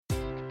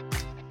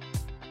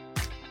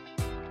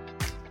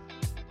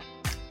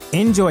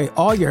Enjoy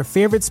all your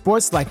favorite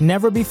sports like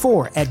never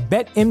before at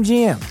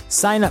BetMGM.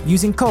 Sign up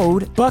using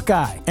code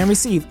Buckeye and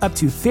receive up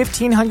to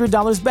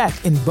 $1,500 back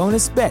in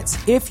bonus bets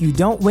if you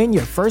don't win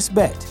your first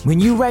bet. When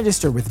you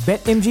register with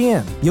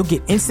BetMGM, you'll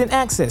get instant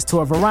access to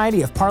a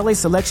variety of parlay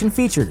selection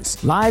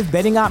features, live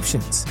betting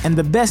options, and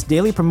the best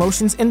daily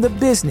promotions in the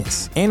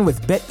business. And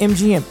with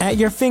BetMGM at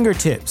your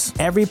fingertips,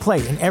 every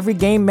play and every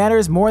game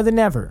matters more than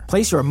ever.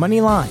 Place your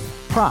money line,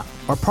 prop,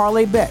 or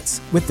parlay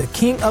bets with the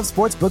king of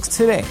sportsbooks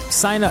today.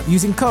 Sign up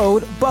using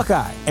code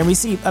Buckeye and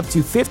receive up to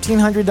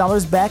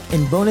 $1,500 back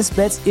in bonus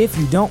bets if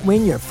you don't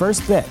win your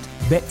first bet.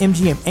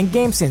 BetMGM and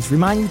GameSense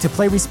remind you to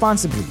play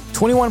responsibly.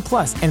 21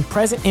 plus and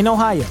present in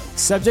Ohio,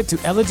 subject to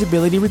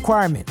eligibility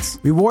requirements.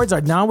 Rewards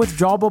are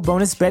non-withdrawable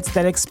bonus bets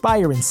that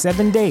expire in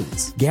 7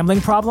 days. Gambling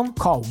problem?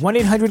 Call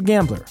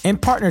 1-800-GAMBLER. In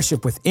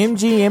partnership with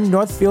MGM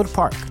Northfield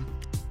Park.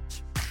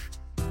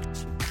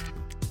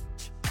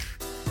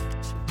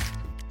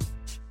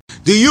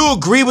 Do you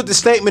agree with the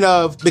statement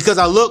of, because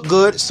I look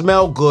good,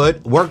 smell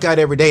good, work out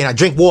every day, and I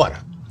drink water?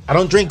 I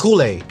don't drink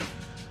Kool-Aid.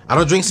 I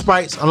don't drink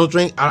Sprites. I just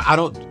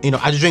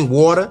drink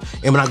water.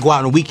 And when I go out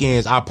on the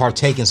weekends, I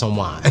partake in some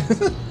wine.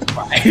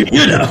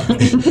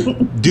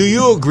 Do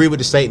you agree with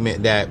the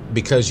statement that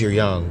because you're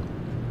young,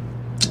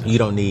 you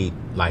don't need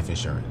life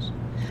insurance?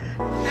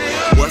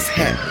 What's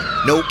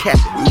happening? No cap.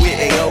 We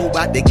with AO,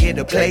 about to get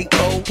a plate.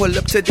 Oh, pull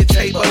up to the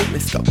table.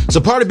 Let's go. So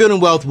part of building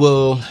wealth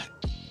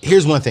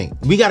here's one thing.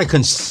 We got to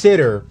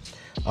consider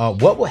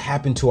what will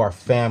happen to our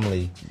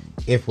family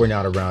if we're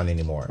not around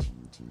anymore.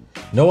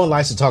 No one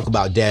likes to talk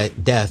about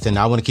death, and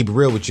I want to keep it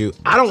real with you.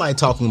 I don't like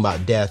talking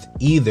about death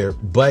either,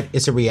 but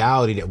it's a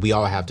reality that we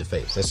all have to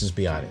face. Let's just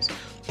be honest.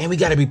 And we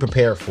got to be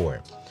prepared for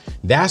it.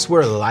 That's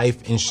where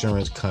life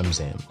insurance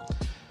comes in.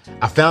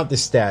 I found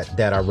this stat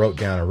that I wrote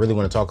down. I really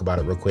want to talk about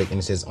it real quick. And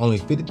it says only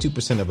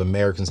 52% of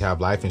Americans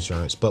have life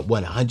insurance, but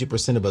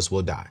 100% of us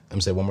will die. I'm going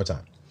to say it one more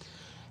time.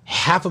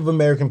 Half of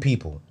American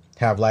people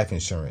have life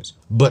insurance,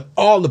 but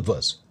all of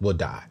us will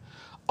die.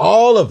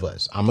 All of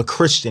us, I'm a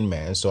Christian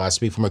man, so I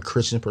speak from a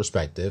Christian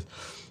perspective.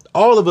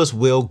 All of us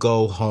will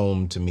go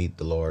home to meet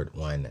the Lord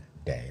one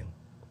day.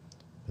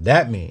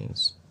 That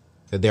means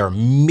that there are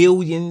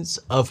millions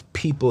of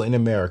people in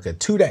America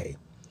today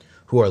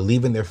who are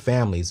leaving their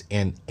families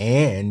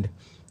and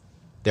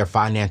their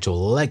financial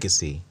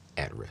legacy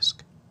at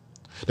risk.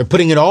 They're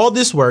putting in all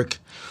this work.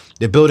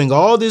 They're building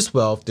all this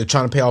wealth. They're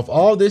trying to pay off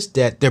all this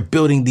debt. They're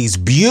building these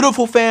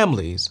beautiful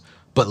families,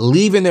 but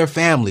leaving their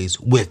families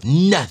with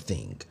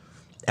nothing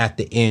at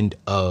the end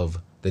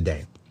of the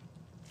day.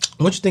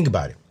 I want you to think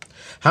about it.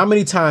 How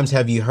many times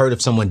have you heard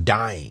of someone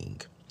dying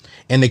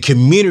and the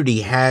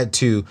community had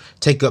to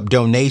take up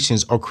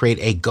donations or create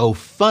a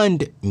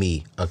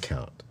GoFundMe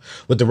account?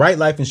 With the right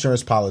life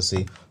insurance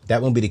policy,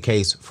 that won't be the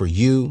case for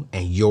you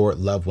and your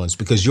loved ones,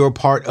 because you're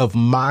part of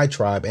my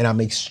tribe. And I'm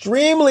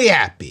extremely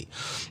happy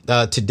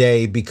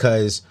today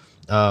because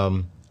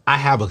I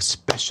have a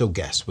special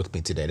guest with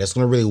me today that's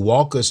going to really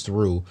walk us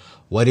through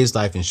what is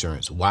life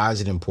insurance, why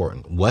is it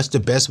important, what's the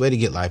best way to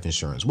get life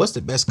insurance, what's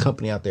the best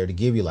company out there to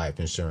give you life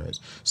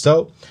insurance.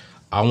 So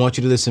I want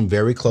you to listen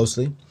very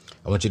closely.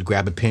 I want you to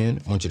grab a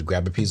pen. I want you to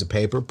grab a piece of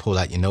paper, pull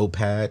out your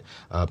notepad,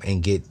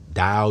 and get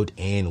dialed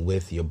in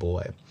with your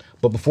boy.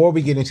 But before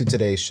we get into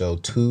today's show,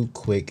 two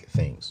quick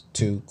things.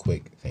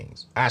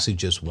 Actually,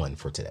 just one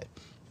for today.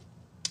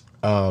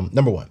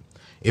 Number one.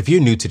 If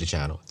you're new to the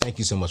channel, thank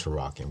you so much for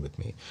rocking with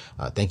me.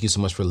 Thank you so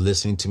much for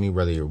listening to me,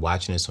 whether you're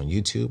watching this on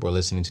YouTube or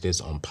listening to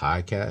this on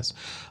podcast.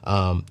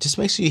 Just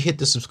make sure you hit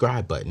the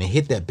subscribe button and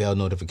hit that bell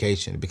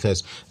notification,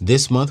 because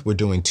this month we're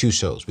doing 2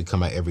 shows. We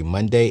come out every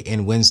Monday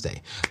and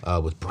Wednesday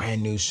with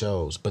brand new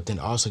shows. But then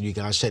also, you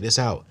guys, check this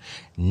out.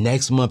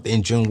 Next month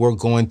in June, we're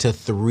going to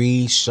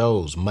 3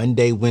 shows,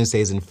 Monday,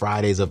 Wednesdays, and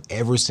Fridays of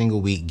every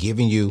single week,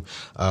 giving you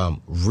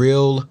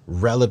real,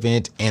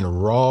 relevant,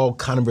 and raw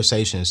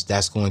conversations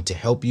that's going to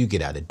help you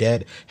get out of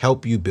debt,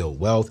 help you build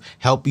wealth,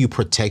 help you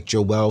protect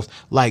your wealth,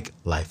 like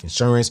life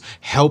insurance,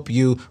 help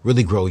you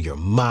really grow your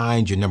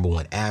mind, your number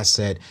one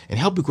asset, and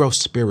help you grow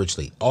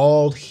spiritually,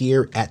 all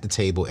here at the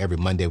table every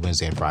Monday,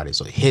 Wednesday, and Friday.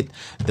 So hit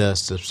the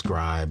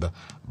subscribe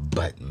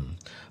button.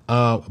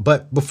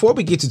 But before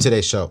we get to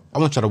today's show, I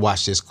want y'all to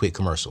watch this quick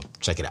commercial.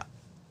 Check it out.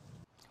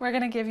 We're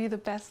going to give you the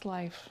best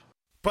life.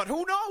 But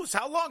who knows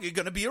how long you're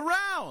going to be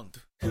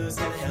around? Who's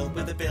gonna help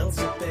with the bills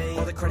to pay?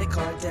 Or the credit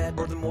card debt?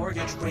 Or the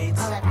mortgage rates?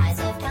 Or the price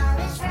of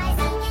college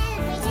rising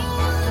every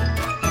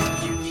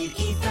day. You need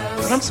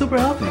Ethos. But I'm super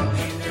healthy. You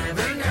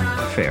never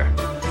know. Fair.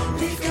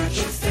 We've got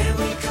your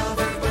family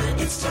covered when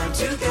it's time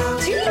to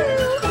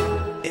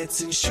go.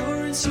 It's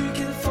insurance you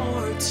can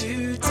afford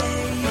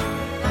today.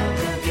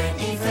 Get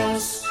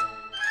Ethos.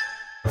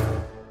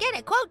 Get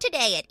a quote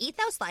today at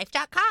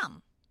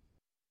ethoslife.com.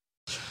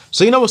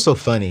 So you know what's so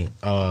funny?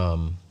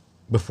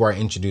 Before I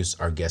introduce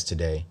our guest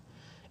today,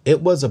 it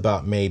was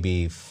about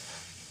maybe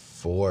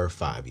 4 or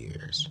 5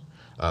 years.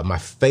 My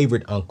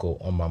favorite uncle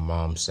on my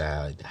mom's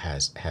side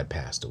had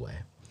passed away.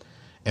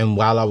 And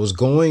while I was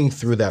going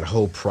through that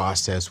whole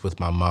process with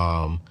my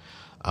mom,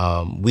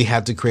 we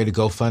had to create a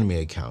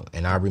GoFundMe account.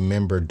 And I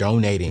remember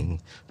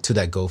donating to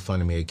that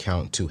GoFundMe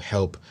account to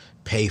help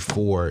pay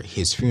for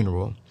his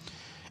funeral.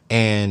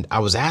 And I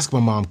was asking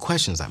my mom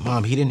questions like,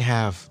 Mom, he didn't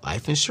have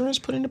life insurance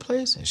put into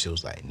place? And she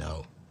was like,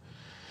 no.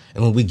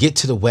 And when we get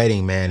to the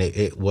wedding, man,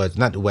 it was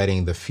not the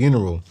wedding, the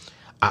funeral.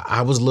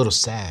 I was a little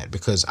sad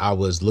because I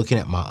was looking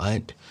at my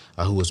aunt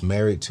who was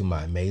married to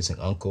my amazing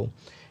uncle.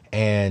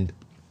 And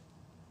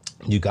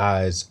you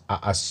guys,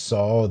 I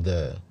saw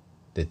the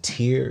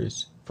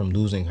tears from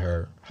losing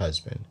her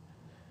husband.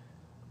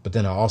 But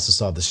then I also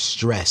saw the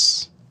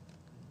stress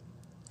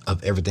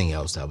of everything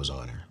else that was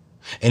on her.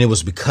 And it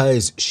was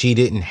because she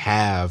didn't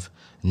have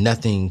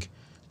nothing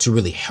to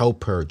really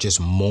help her just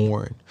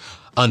mourn.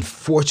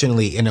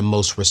 Unfortunately, in the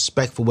most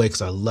respectful way,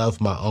 because I love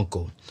my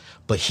uncle,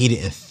 but he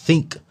didn't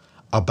think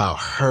about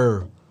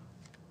her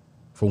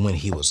for when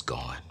he was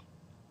gone.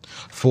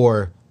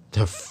 For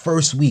the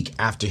first week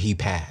after he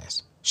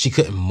passed, she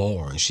couldn't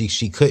mourn.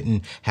 She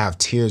couldn't have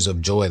tears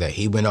of joy that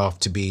he went off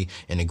to be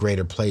in a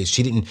greater place.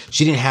 She didn't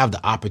have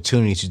the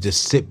opportunity to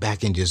just sit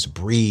back and just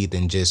breathe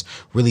and just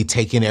really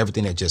take in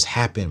everything that just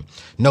happened.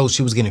 No,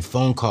 she was getting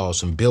phone calls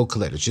from bill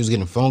collectors. She was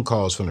getting phone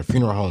calls from the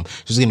funeral home.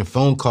 She was getting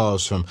phone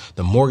calls from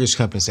the mortgage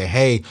company saying,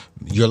 hey,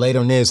 you're late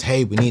on this.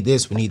 Hey, we need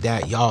this, we need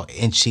that, y'all.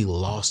 And she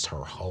lost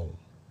her home.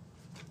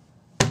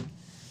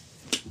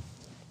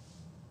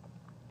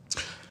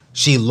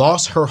 She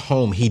lost her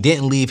home. He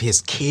didn't leave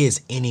his kids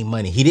any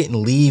money. He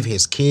didn't leave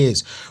his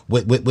kids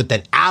with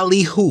that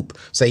alley hoop.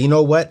 Say, you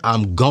know what?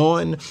 I'm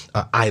gone.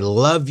 I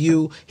love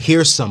you.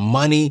 Here's some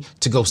money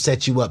to go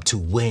set you up to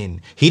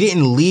win. He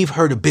didn't leave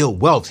her to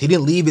build wealth. He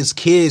didn't leave his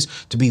kids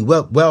to be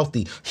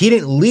wealthy. He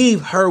didn't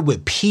leave her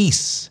with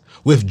peace,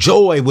 with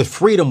joy, with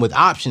freedom, with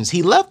options.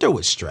 He left her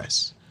with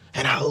stress.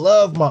 And I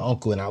love my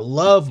uncle and I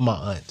love my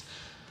aunt,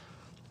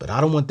 but I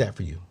don't want that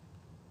for you.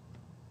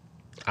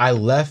 I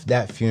left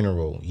that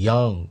funeral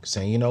young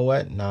saying, you know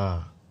what?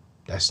 Nah,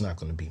 that's not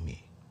going to be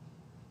me.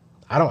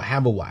 I don't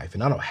have a wife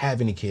and I don't have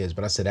any kids,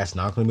 but I said, that's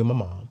not going to be my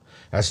mom.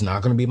 That's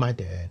not going to be my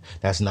dad.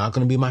 That's not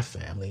going to be my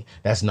family.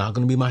 That's not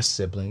going to be my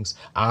siblings.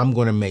 I'm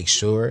going to make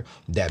sure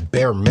that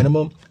bare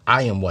minimum,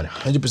 I am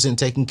 100%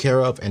 taken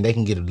care of and they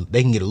can get a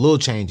little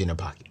change in their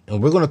pocket.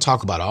 And we're going to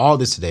talk about all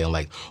this today on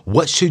like,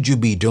 what should you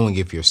be doing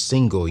if you're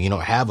single, you don't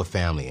have a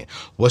family?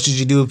 What should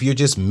you do if you're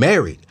just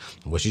married?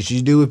 What should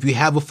you do if you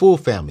have a full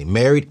family,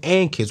 married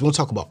and kids? We'll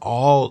talk about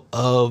all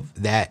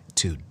of that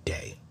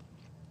today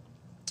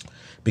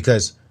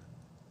because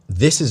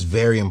this is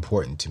very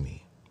important to me.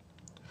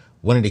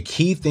 One of the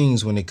key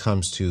things when it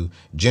comes to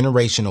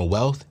generational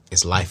wealth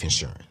is life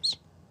insurance.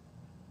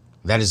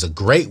 That is a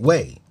great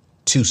way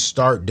to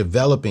start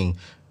developing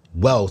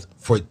wealth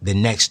for the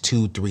next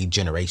 2-3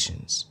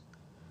 generations.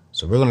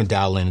 So we're going to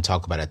dial in and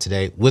talk about it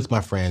today with my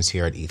friends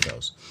here at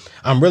Ethos.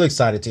 I'm really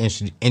excited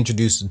to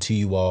introduce to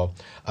you all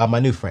my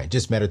new friend.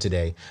 Just met her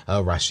today,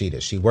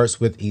 Rashida. She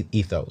works with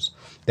Ethos.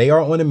 They are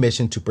on a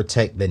mission to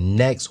protect the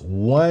next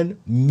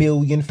 1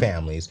 million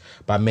families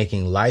by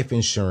making life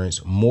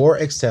insurance more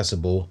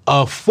accessible,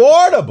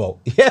 affordable,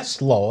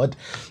 yes, Lord,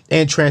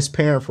 and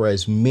transparent for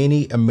as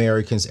many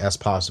Americans as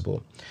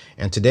possible.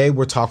 And today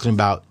we're talking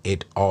about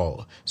it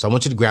all. So I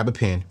want you to grab a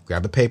pen,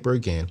 grab a paper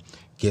again,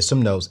 get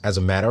some notes. As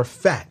a matter of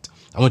fact,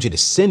 I want you to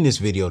send this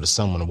video to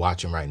someone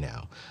watching right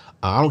now.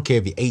 I don't care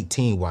if you're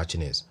 18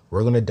 watching this.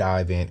 We're going to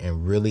dive in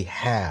and really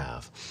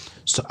have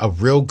a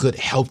real good,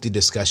 healthy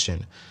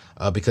discussion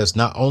because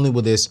not only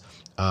will this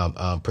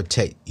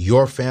protect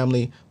your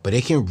family, but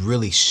it can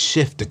really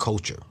shift the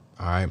culture.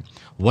 All right.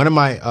 One of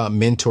my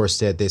mentors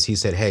said this. He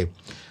said, hey,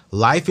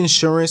 life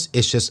insurance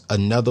is just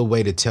another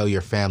way to tell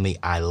your family,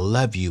 I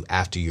love you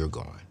after you're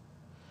gone.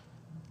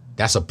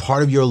 That's a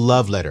part of your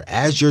love letter.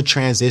 As you're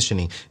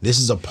transitioning, this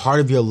is a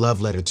part of your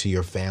love letter to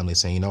your family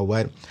saying, you know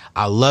what?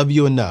 I love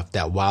you enough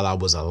that while I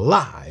was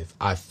alive,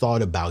 I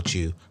thought about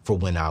you for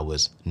when I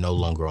was no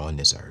longer on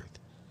this earth.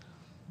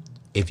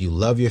 If you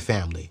love your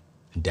family,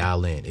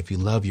 dial in. If you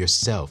love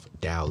yourself,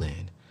 dial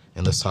in.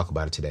 And let's talk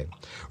about it today.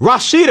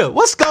 Rashida,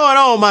 what's going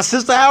on, my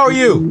sister? How are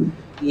you?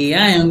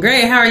 Yeah, I am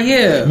great. How are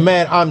you?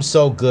 Man, I'm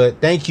so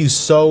good. Thank you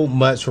so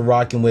much for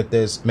rocking with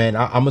this. Man,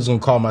 I'm just going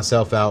to call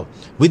myself out.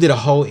 We did a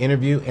whole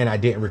interview and I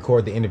didn't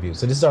record the interview.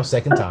 So this is our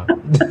second time.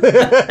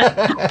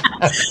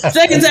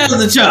 Second time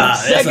is a charm.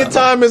 Second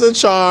time is a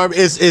charm.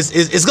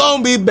 It's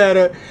going to be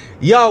better.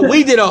 Yo,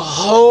 we did a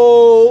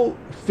whole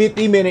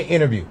 50-minute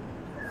interview.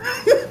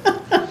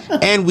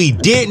 And we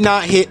did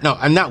not hit, no,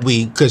 not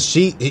we, because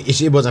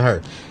it wasn't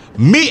her.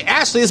 Me,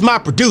 Ashley, is my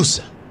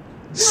producer.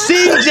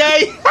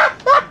 CJ,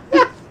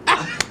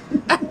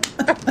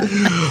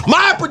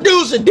 my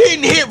producer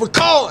didn't hit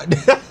record.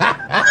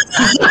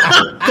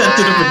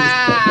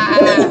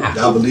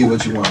 Y'all believe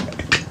what you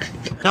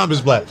want. I'm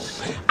just playing.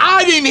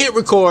 I didn't hit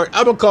record.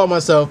 I'm going to call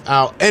myself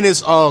out, and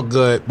it's all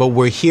good. But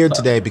we're here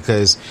today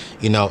because,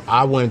 you know,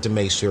 I wanted to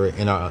make sure,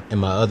 and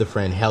my other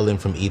friend, Helen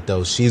from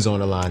Ethos, she's on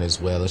the line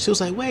as well. And she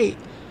was like, wait,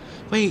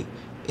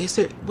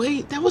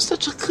 that was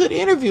such a good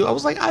interview. I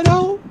was like, I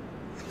know.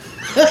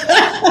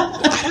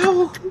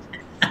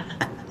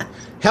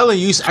 Helen,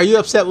 are you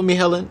upset with me,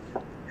 Helen?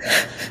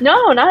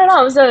 No, not at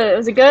all. It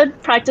was a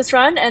good practice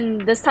run,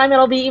 and this time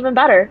it'll be even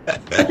better.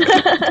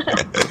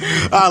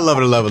 I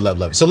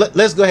love it. So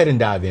let's go ahead and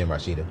dive in,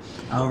 Rashida.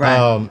 All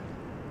right.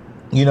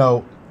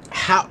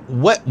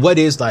 What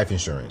is life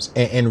insurance?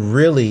 And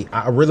really,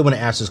 I really want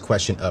to ask this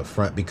question up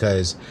front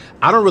because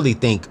I don't really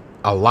think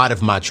a lot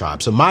of my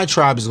tribe. So my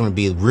tribe is going to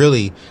be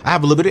really, I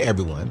have a little bit of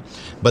everyone,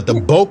 but the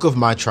bulk of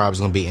my tribe is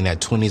going to be in that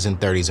 20s and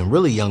 30s and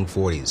really young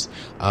 40s.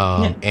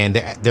 And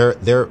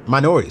they're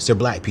minorities. They're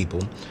black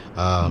people.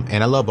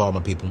 And I love all my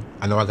people.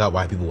 I know I got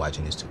white people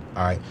watching this too.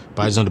 All right.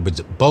 But I just know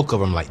the bulk of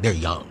them, like, they're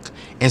young.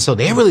 And so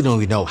they really don't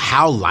even know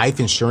how life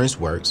insurance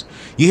works.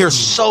 You hear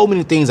so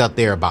many things out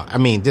there about,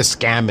 just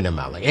scamming them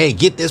out. Like, hey,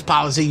 get this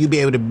policy. You'll be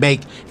able to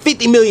make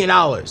 $50 million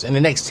and the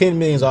next 10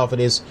 million off of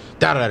this,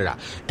 da.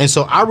 And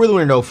so I really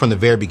want to know from the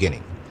very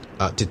beginning,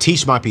 to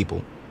teach my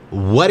people,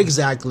 what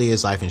exactly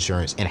is life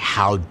insurance and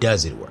how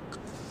does it work?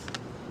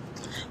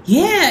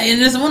 Yeah,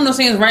 and it's one of those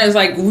things, right? It's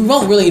like we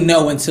won't really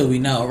know until we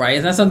know, right?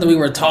 It's not something we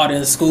were taught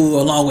in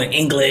school along with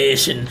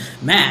English and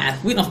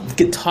math. We don't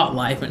get taught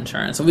life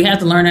insurance. So we have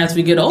to learn as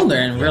we get older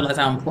and realize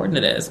how important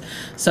it is.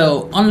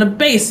 So on the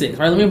basics,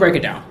 right, let me break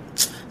it down.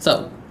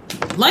 So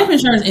life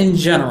insurance in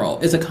general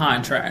is a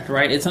contract,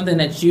 right? It's something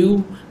that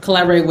you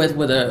collaborate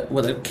with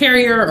a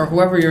carrier or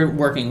whoever you're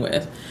working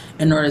with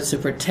in order to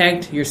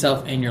protect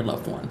yourself and your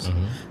loved ones.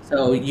 Mm-hmm.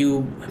 So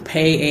you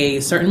pay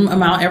a certain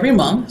amount every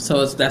month.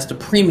 So that's the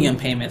premium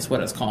payment is what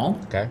it's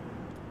called. Okay.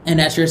 And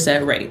that's your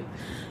set rate.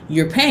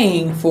 You're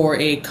paying for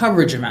a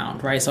coverage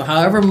amount, right? So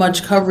however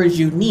much coverage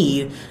you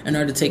need in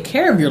order to take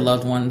care of your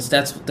loved ones,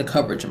 that's the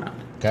coverage amount.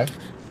 Okay.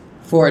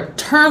 For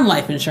term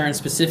life insurance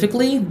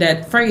specifically,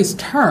 that phrase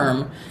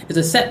term is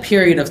a set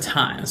period of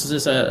time. So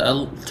there's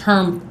a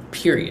term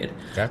period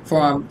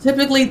from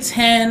typically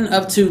 10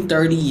 up to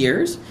 30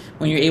 years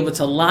when you're able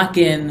to lock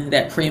in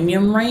that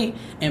premium rate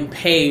and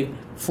pay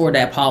for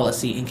that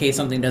policy in case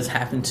something does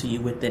happen to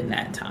you within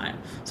that time.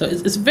 So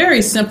it's a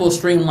very simple,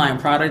 streamlined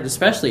product,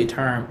 especially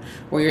term,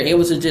 where you're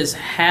able to just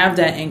have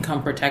that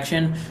income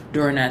protection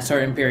during that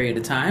certain period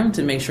of time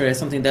to make sure that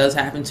something does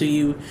happen to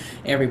you,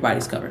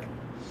 everybody's covered.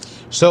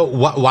 So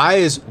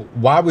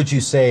why would you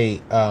say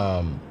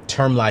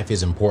term life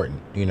is important,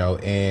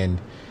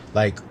 and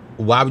like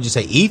why would you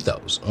say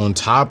Ethos on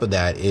top of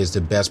that is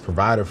the best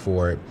provider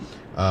for it?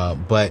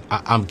 But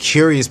I'm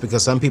curious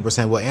because some people are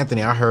saying, well,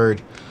 Anthony, I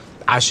heard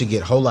I should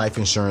get whole life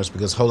insurance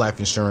because whole life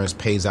insurance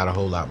pays out a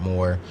whole lot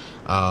more.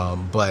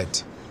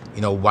 But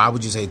why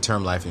would you say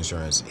term life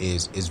insurance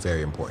is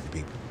very important to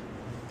people?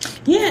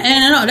 Yeah,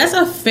 and no, that's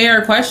a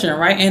fair question,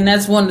 right? And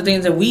that's one of the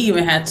things that we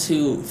even had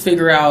to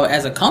figure out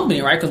as a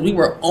company, right? Because we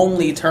were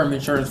only term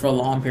insurance for a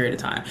long period of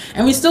time.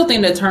 And we still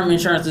think that term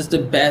insurance is the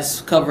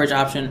best coverage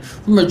option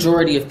for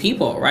majority of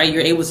people, right?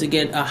 You're able to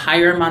get a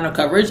higher amount of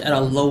coverage at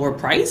a lower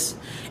price.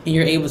 And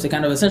you're able to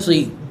kind of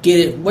essentially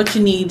get what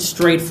you need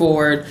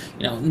straightforward,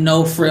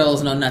 no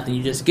frills, no nothing.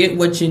 You just get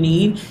what you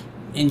need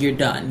and you're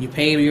done. You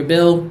pay your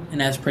bill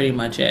and that's pretty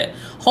much it.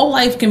 Whole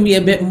life can be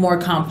a bit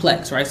more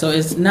complex, right? So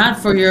it's not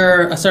for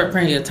a certain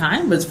period of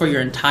time, but it's for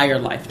your entire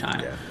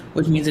lifetime,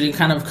 which means that it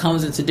kind of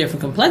comes into different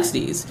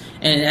complexities.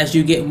 And as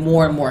you get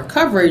more and more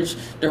coverage,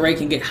 the rate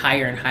can get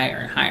higher and higher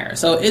and higher.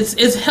 So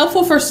it's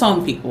helpful for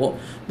some people,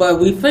 but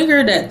we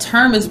figured that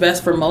term is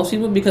best for most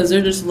people because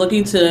they're just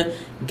looking to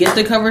get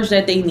the coverage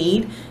that they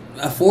need,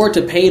 afford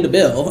to pay the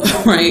bill,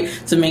 right,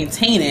 to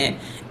maintain it,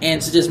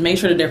 and to just make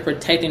sure that they're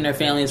protecting their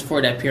families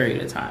for that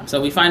period of time.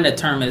 So we find that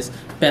term is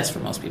best for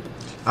most people.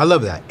 I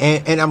love that.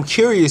 And I'm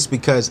curious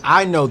because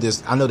I know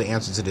the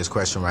answer to this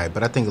question, right?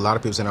 But I think a lot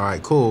of people saying, all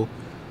right, cool.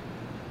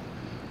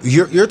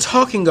 You're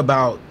talking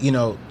about,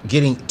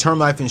 getting term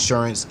life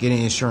insurance,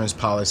 getting insurance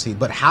policy,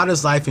 but how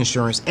does life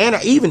insurance and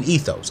even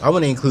Ethos, I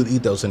want to include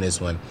Ethos in this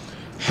one,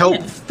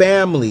 help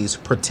families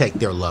protect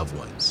their loved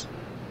ones?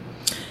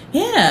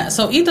 Yeah,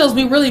 so Ethos,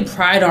 we really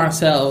pride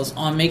ourselves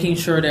on making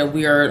sure that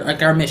we are,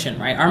 like our mission,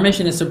 right? Our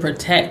mission is to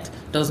protect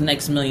those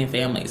next million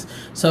families.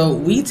 So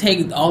we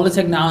take all the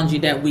technology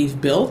that we've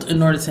built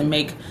in order to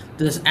make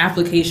this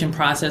application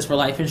process for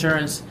life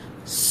insurance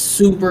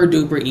super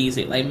duper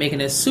easy, like making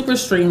it super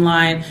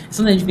streamlined. It's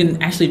something you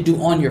can actually do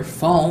on your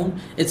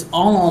phone. It's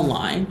all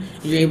online.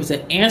 You're able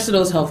to answer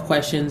those health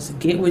questions,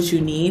 get what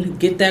you need,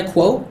 get that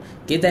quote,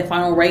 get that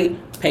final rate,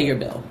 pay your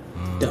bill.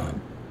 Done.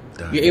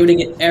 You're able to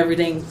get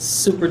everything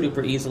super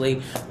duper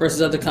easily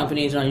versus other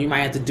companies. You might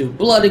have to do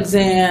blood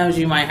exams.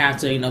 You might have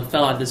to,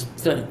 fill out this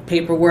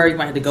paperwork. You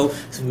might have to go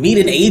to meet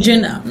an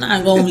agent. I'm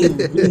not going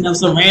to be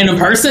some random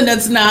person.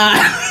 That's not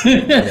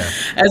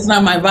that's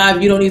not my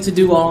vibe. You don't need to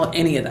do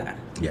any of that.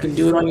 You can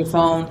do it on your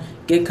phone,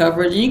 get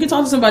coverage, and you can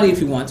talk to somebody if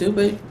you want to,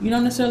 but you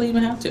don't necessarily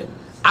even have to.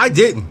 I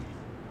didn't.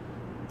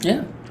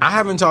 Yeah. I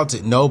haven't talked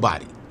to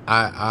nobody.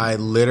 I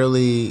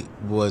literally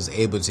was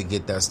able to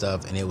get that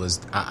stuff, and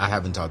I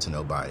haven't talked to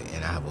nobody,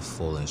 and I have a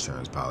full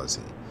insurance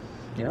policy.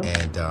 Yeah.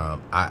 And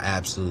I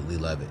absolutely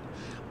love it.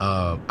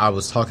 I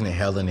was talking to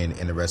Helen and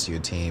the rest of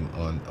your team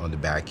on the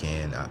back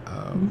end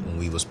when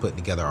we was putting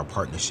together our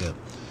partnership,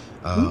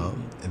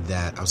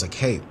 that I was like,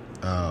 hey,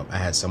 I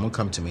had someone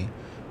come to me.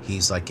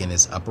 He's like in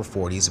his upper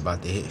 40s,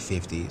 about to hit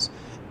 50s.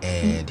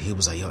 And he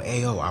was like, yo,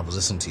 Ayo, I was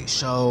listening to your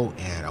show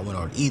and I went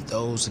on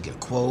Ethos to get a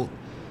quote.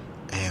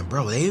 And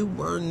bro, they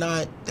were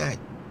not that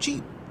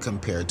cheap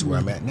compared to where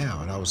I'm at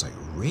now. And I was like,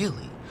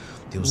 really?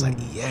 He was like,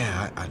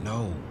 yeah, I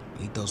know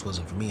Ethos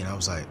wasn't for me. And I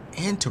was like,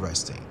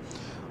 interesting.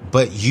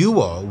 But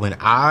you all, when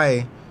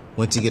I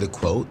went to get a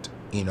quote,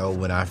 you know,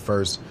 when I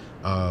first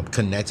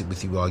connected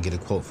with you all, get a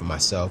quote for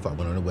myself, I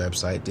went on the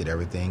website, did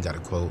everything, got a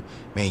quote.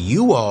 Man,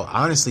 you all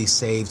honestly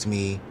saved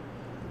me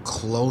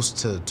close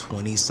to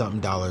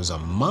 $20-something a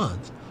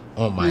month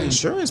on my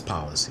insurance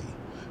policy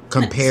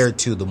compared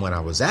to the one I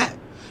was at.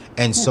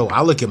 And so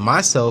I look at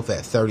myself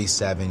at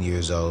 37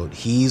 years old.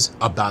 He's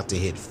about to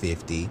hit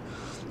 50.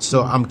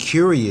 So I'm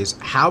curious,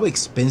 how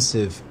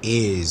expensive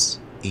is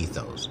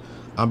Ethos?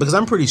 Because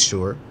I'm pretty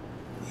sure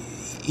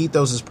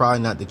Ethos is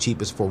probably not the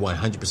cheapest for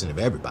 100% of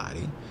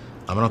everybody.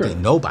 I don't think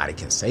nobody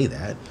can say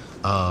that.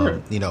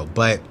 You know,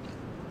 but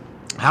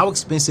how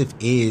expensive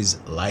is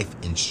life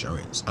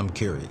insurance? I'm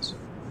curious.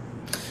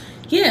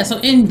 Yeah, so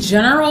in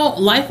general,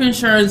 life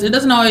insurance, it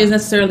doesn't always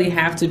necessarily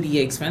have to be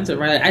expensive,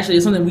 right? Actually,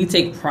 it's something we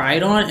take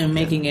pride on in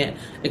making it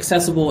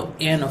accessible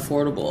and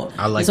affordable.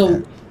 I like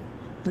that.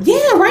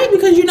 Yeah, right,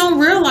 because you don't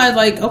realize,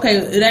 like, okay,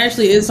 it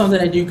actually is something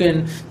that you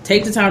can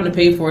take the time to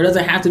pay for. It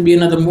doesn't have to be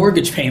another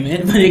mortgage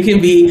payment, but it can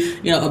be,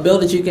 you know, a bill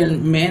that you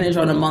can manage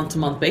on a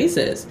month-to-month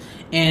basis.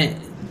 And,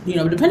 you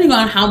know, depending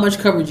on how much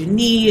coverage you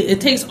need, it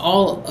takes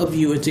all of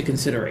you into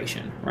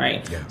consideration,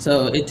 right? Yeah.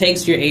 So it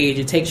takes your age,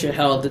 it takes your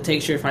health, it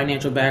takes your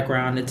financial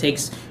background, it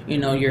takes, you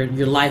know,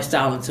 your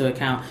lifestyle into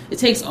account. It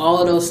takes all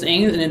of those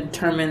things and it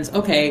determines,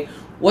 okay,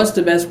 what's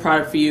the best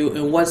product for you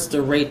and what's the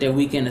rate that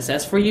we can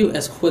assess for you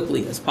as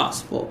quickly as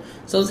possible.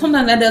 So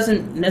sometimes that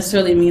doesn't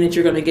necessarily mean that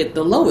you're going to get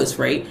the lowest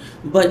rate,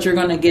 but you're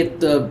going to get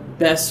the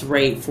best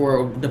rate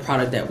for the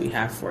product that we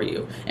have for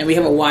you. And we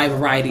have a wide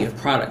variety of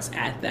products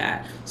at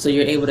that. So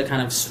you're able to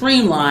kind of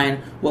streamline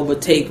what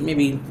would take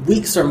maybe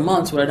weeks or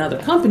months with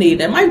another company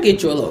that might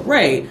get you a low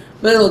rate,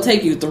 but it'll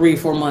take you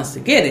 3-4 months to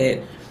get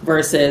it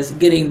versus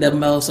getting the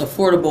most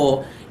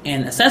affordable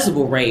and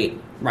accessible rate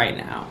right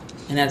now.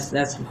 And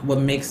that's what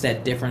makes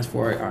that difference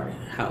for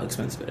how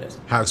expensive it is.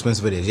 How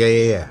expensive it is.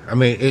 Yeah. I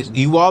mean,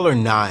 you all are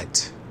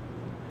not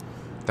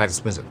that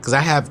expensive. Because I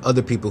have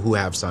other people who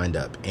have signed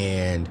up.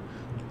 And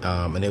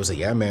they was like,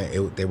 yeah,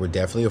 man, they were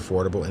definitely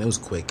affordable. And it was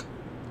quick.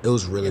 It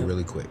was really,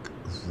 really quick.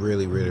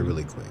 Really, really,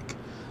 really quick.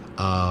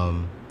 I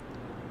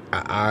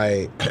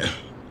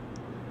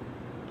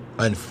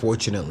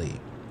unfortunately,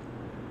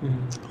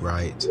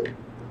 right,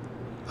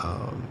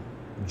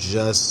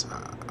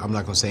 I'm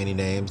not going to say any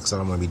names because I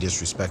don't want to be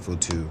disrespectful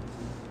to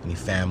any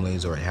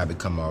families or have it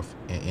come off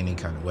in any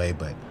kind of way.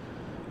 But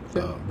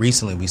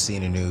recently we see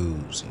in the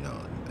news, you know,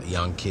 a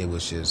young kid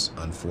was just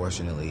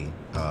unfortunately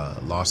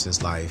lost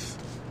his life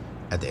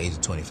at the age of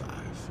 25.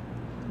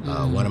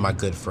 One of my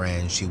good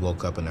friends, she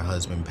woke up and her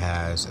husband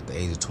passed at the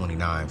age of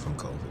 29 from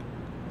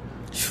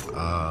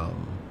COVID.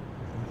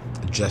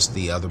 Just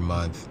the other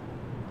month,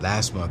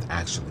 last month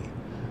actually,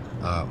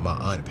 my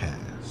aunt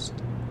passed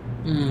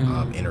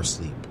in her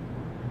sleep.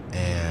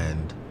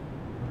 And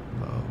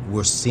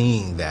we're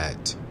seeing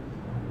that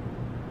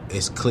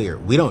it's clear.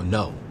 We don't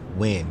know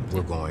when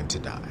we're going to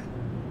die.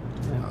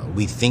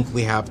 We think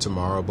we have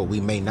tomorrow, but we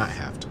may not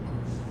have tomorrow.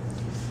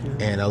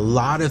 And a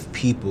lot of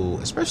people,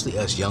 especially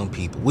us young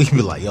people, we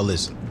be like, yo,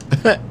 listen,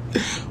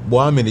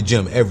 boy, I'm in the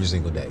gym every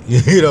single day.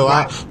 You know,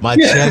 my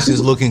chest is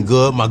looking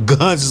good. My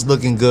guns is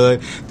looking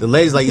good. The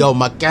ladies like, yo,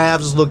 my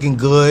calves is looking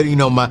good. You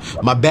know, my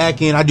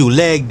back end, I do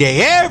leg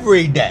day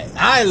every day.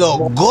 I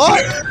look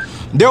good.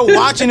 They're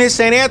watching it,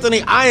 St.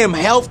 Anthony. I am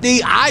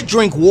healthy. I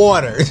drink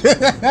water.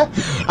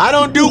 I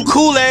don't do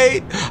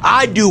Kool-Aid.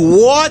 I do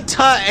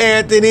water,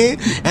 Anthony.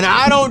 And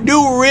I don't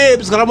do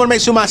ribs because I want to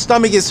make sure my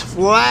stomach is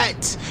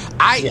flat.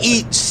 I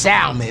eat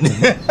salmon.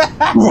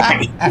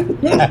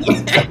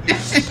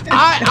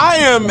 I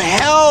am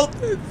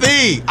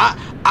healthy.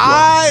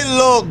 I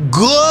look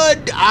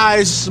good.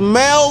 I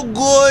smell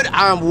good.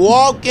 I'm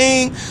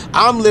walking.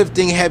 I'm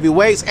lifting heavy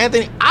weights.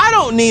 Anthony, I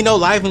don't need no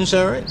life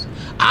insurance.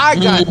 I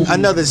got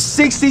another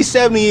 60,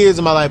 70 years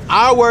of my life.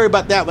 I'll worry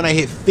about that when I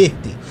hit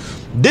 50.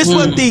 This is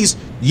what these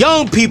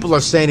young people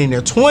are saying in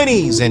their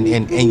 20s and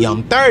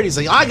young 30s.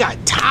 Like, I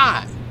got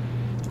time.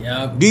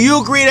 Yep. Do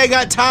you agree they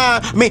got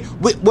time? I mean,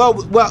 we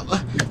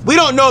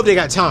don't know if they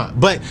got time,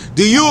 but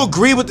do you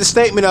agree with the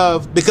statement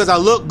of, because I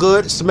look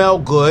good, smell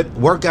good,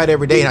 work out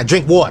every day, and I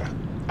drink water.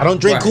 I don't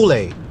drink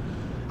Kool-Aid.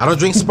 I don't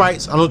drink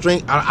Sprites. I just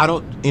drink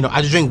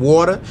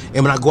water.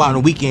 And when I go out on the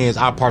weekends,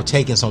 I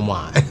partake in some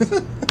wine.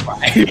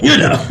 You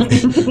know.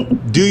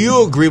 Do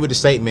you agree with the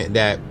statement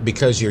that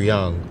because you're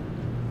young,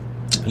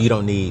 you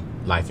don't need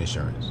life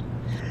insurance?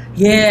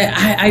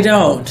 Yeah, I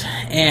don't.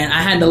 And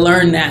I had to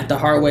learn that the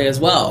hard way as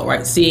well,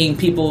 right? Seeing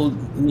people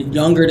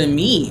younger than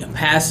me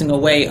passing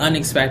away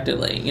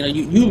unexpectedly. You know,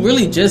 you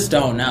really just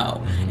don't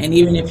know. And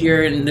even if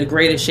you're in the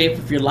greatest shape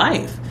of your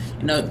life,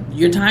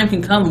 your time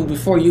can come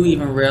before you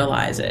even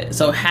realize it.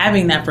 So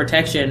having that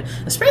protection,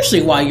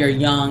 especially while you're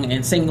young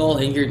and single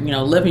and you're,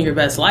 living your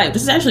best life,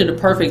 this is actually the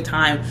perfect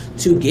time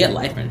to get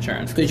life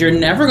insurance, because you're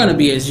never going to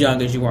be as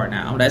young as you are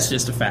now. That's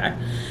just a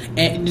fact.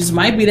 And this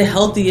might be the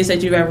healthiest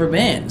that you've ever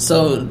been.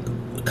 So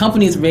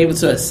companies will be able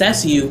to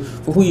assess you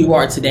for who you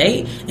are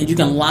today, and you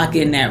can lock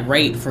in that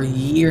rate for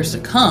years to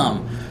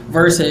come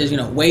versus,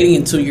 waiting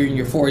until you're in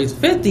your 40s,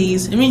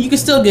 50s. I mean, you can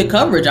still get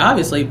coverage,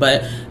 obviously,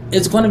 but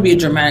it's going to be a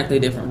dramatically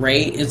different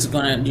rate.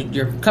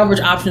 Your coverage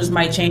options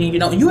might change.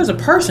 You as a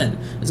person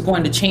is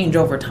going to change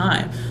over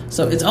time.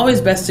 So it's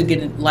always best to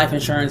get life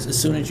insurance as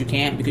soon as you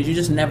can, because you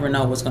just never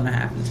know what's going to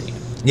happen to you.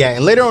 Yeah,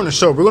 and later on the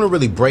show, we're going to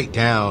really break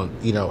down,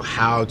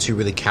 how to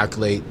really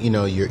calculate,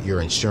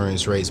 your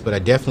insurance rates. But I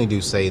definitely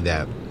do say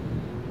that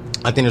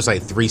I think there's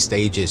like 3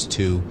 stages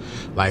to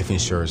life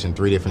insurance in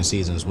 3 different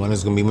seasons. One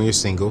is going to be when you're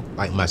single,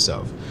 like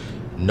myself.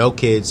 No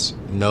kids,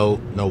 no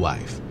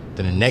wife.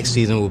 Then the next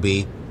season will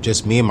be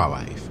just me and my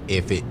wife,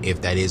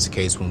 if that is the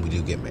case when we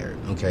do get married.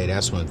 Okay,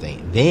 that's one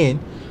thing. Then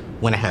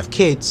when I have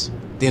kids,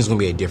 then it's going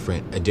to be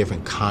a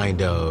different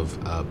kind of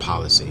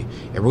policy.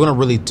 And we're going to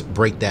really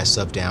break that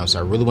stuff down. So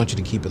I really want you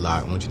to keep it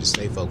locked. I want you to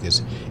stay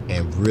focused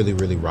and really,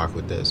 really rock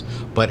with this.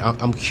 But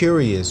I'm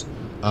curious,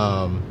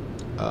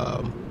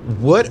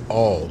 what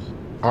all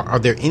are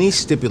there any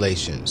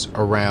stipulations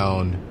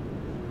around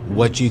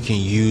what you can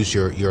use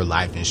your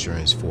life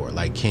insurance for?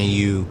 Like, can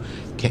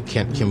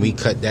we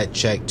cut that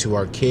check to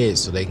our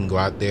kids so they can go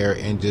out there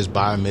and just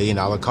buy $1 million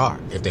car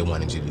if they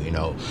wanted to?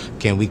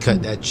 Can we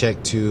cut that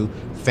check to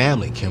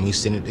family? Can we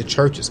send it to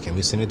churches? Can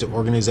we send it to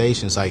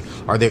organizations? Like,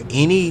 are there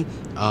any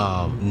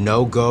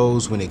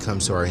no-goes when it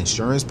comes to our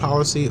insurance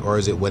policy, or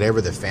is it whatever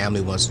the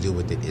family wants to do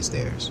with it is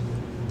theirs?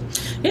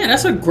 Yeah,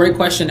 that's a great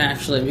question,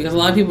 actually, because a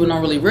lot of people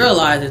don't really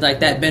realize it's like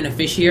that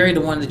beneficiary,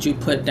 the one that you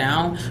put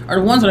down, are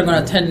the ones that are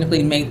going to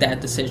technically make that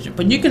decision.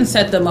 But you can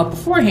set them up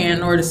beforehand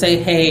in order to say,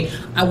 hey,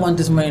 I want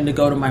this money to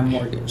go to my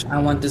mortgage. I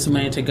want this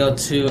money to go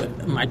to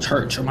my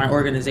church or my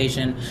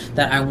organization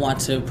that I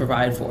want to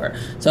provide for.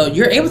 So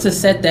you're able to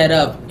set that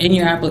up in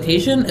your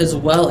application as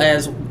well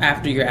as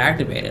after you're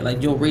activated.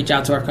 Like, you'll reach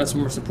out to our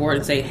customer support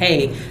and say,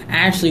 hey, I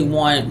actually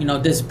want,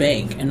 this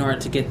bank in order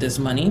to get this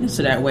money,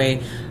 so that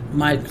way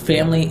my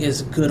family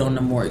is good on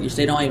the mortgage.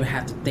 They don't even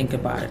have to think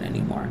about it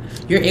anymore.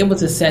 You're able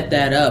to set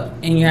that up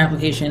in your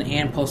application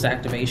and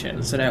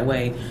post-activation, so that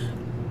way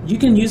you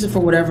can use it for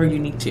whatever you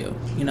need to.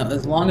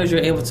 As long as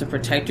you're able to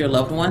protect your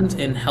loved ones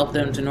and help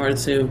them in order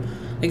to,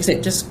 like I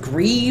said, just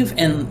grieve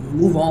and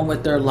move on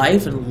with their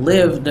life and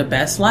live the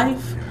best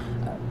life.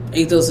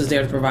 Ethos is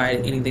there to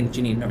provide anything that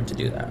you need in order to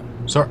do that.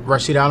 So,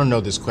 Rashida, I don't know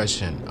this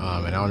question, and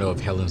I don't know if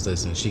Helen's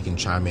listening. She can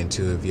chime in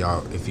too if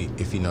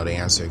you know the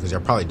answer, because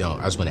y'all probably don't.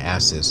 I just want to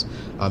ask this: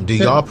 do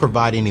y'all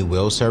provide any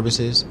will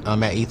services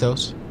at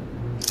Ethos?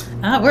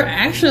 We're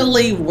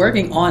actually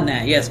working on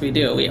that. Yes, we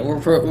do.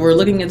 We're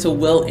looking into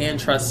will and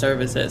trust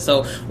services.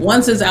 So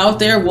once it's out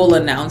there, we'll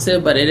announce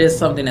it, but it is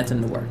something that's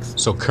in the works.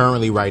 So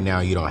currently, right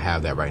now, you don't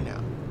have that right now.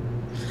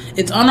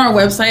 It's on our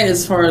website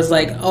as far as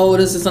like,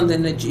 this is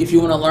something that if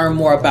you want to learn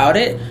more about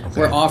it,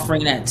 okay, we're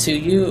offering that to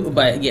you.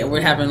 But yeah, we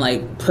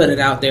haven't put it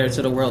out there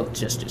to the world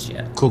just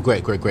yet. Cool,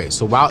 great.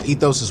 So while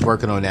Ethos is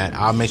working on that,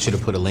 I'll make sure to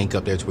put a link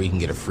up there to where you can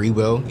get a free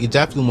will. You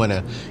definitely want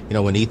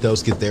to, when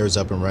Ethos gets theirs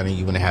up and running,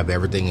 you want to have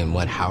everything in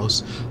one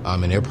house,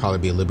 and they'll probably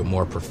be a little bit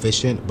more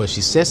proficient. But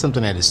she said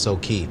something that is so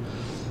key.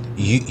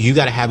 You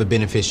got to have a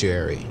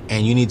beneficiary,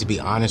 and you need to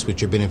be honest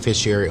with your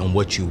beneficiary on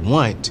what you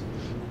want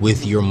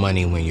with your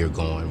money when you're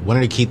gone. One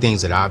of the key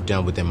things that I've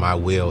done within my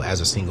will as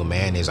a single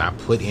man is I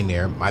put in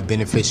there, my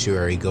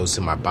beneficiary goes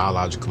to my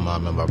biological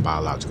mom and my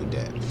biological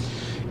dad.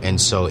 And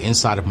so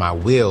inside of my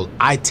will,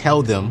 I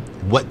tell them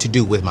what to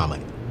do with my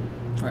money.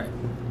 Right.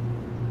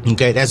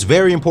 Okay, that's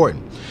very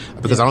important,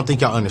 because I don't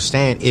think y'all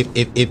understand.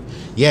 If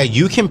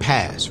you can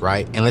pass,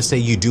 right? And let's say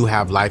you do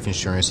have life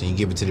insurance and you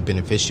give it to the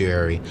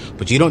beneficiary,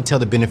 but you don't tell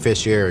the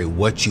beneficiary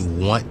what you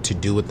want to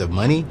do with the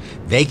money,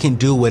 they can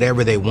do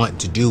whatever they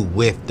want to do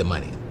with the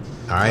money.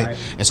 All right.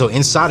 And so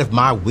inside of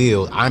my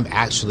will, I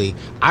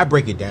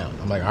break it down.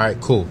 I'm like, all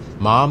right, cool.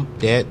 Mom,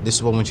 Dad, this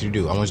is what I want you to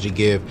do. I want you to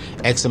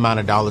give X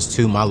amount of dollars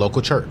to my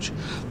local church.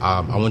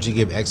 I want you to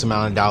give X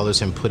amount of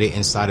dollars and put it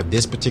inside of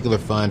this particular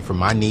fund for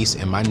my niece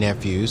and my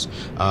nephews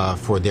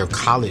for their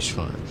college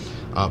fund.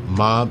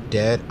 Mom,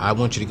 Dad, I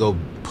want you to go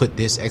put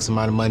this X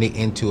amount of money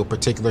into a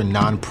particular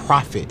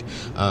nonprofit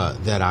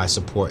that I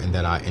support and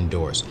that I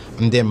endorse.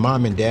 And then,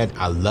 Mom and Dad,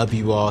 I love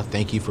you all.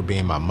 Thank you for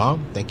being my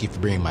mom. Thank you for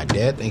being my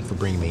dad. Thank you for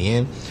bringing me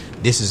in.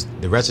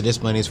 The rest of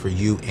this money is for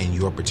you and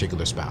your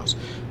particular spouse.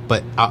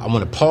 But I want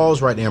to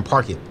pause right there and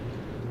park it.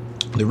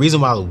 The reason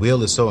why the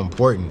will is so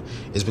important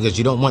is because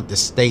you don't want the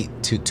state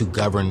to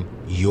govern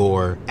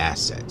your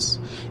assets.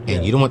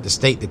 And you don't want the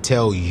state to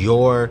tell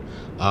your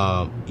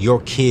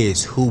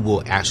kids who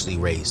will actually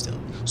raise them.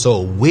 So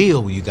a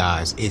will, you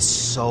guys, is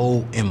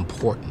so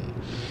important.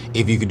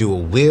 If you can do a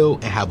will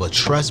and have a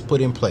trust put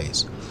in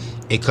place,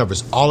 it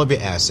covers all of your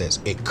assets.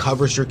 It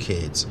covers your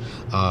kids.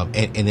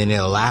 And then it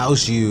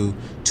allows you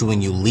to,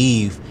 when you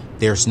leave,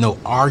 There's no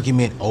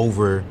argument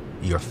over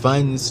your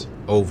funds,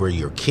 over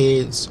your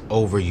kids,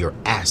 over your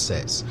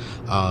assets.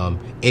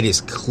 It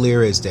is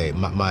clear as day.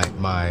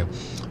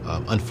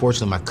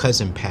 Unfortunately, my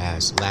cousin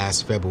passed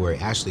last February,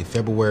 actually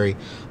February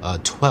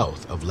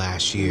 12th of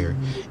last year,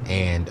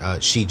 and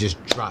she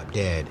just dropped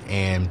dead,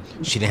 and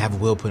she didn't have a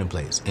will put in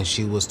place, and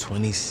she was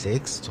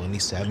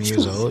 27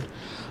 years old.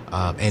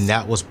 And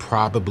that was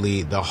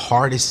probably the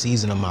hardest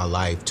season of my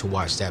life to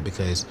watch that,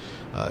 because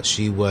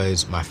she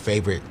was my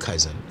favorite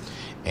cousin.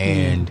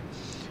 And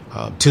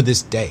to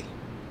this day,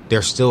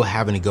 they're still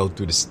having to go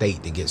through the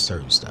state to get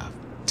certain stuff.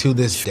 To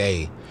this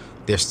day,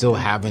 they're still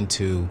having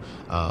to,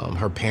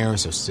 her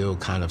parents are still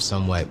kind of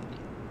somewhat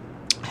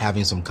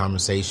having some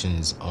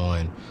conversations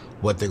on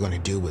what they're going to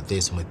do with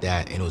this and with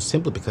that. And it was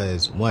simply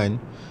because, one,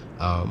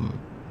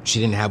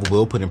 she didn't have a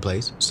will put in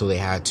place, so they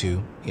had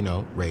to,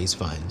 raise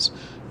funds.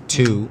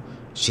 Two,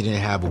 she didn't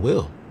have a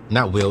will.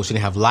 Not will, she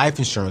didn't have life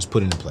insurance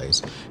put into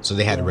place, so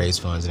they had to raise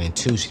funds. And then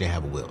two, she didn't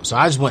have a will. So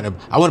I want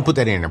to put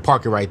that in and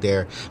park it right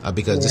there,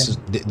 because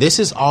this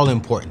is all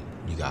important,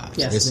 you guys.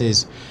 Yes, this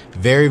is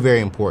very,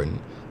 very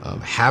important.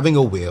 Having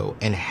a will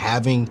and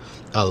having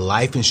a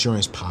life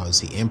insurance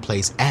policy in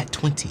place at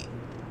 20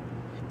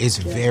 is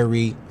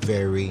very,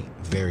 very,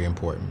 very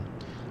important.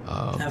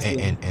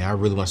 And I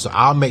really want, so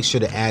I'll make sure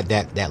to add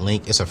that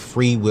link. It's a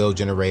free will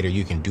generator.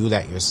 You can do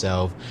that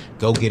yourself.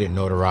 Go get it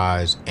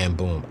notarized, and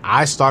boom.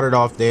 I started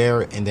off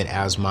there, and then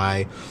as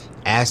my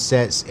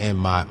assets and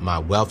my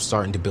wealth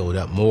starting to build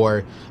up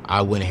more,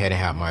 I went ahead and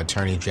had my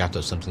attorney draft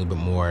up something a little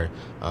bit more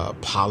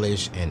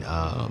polished and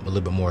a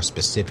little bit more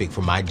specific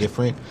for my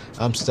different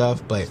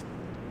stuff. But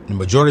the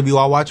majority of you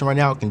all watching right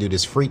now can do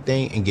this free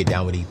thing and get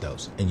down with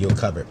Ethos, and you'll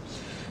cover it.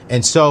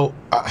 And so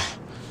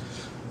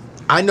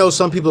I know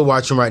some people are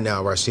watching right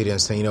now, Rashida,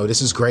 and saying,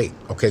 this is great.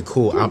 Okay,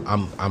 cool.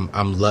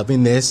 I'm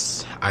loving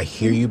this. I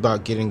hear you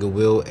about getting a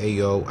will,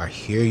 Ayo. I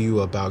hear you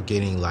about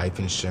getting life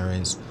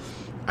insurance.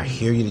 I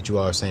hear you that you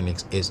all are saying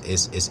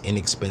it's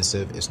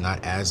inexpensive. It's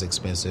not as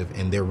expensive,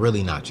 and they're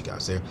really not, you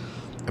guys.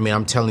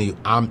 I'm telling you,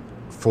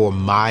 for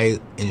my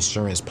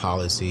insurance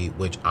policy,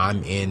 which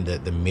I'm in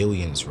the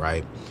millions,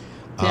 right?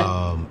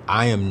 Yeah.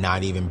 I am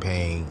not even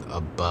paying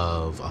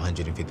above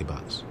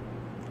 $150.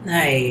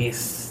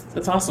 Nice.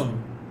 That's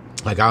awesome.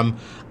 Like I'm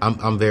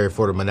very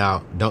affordable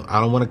now. I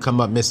don't want to come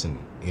up missing.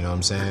 You know what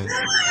I'm saying?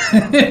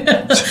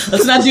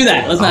 Let's not do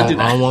that. I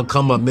don't want to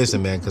come up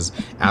missing, man, because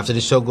after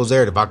the show goes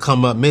aired, if I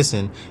come up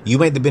missing,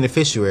 you ain't the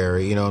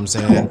beneficiary. You know what I'm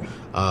saying?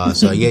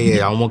 So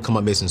yeah, I don't want to come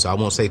up missing. So I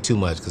won't say too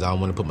much, because I don't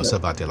want to put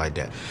myself out there like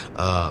that.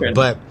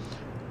 But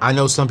I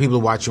know some people are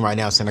watching right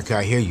now saying, okay,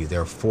 I hear you.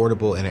 They're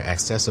affordable and they're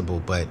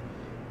accessible. But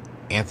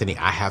Anthony,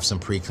 I have some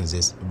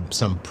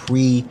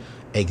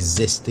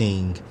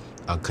pre-existing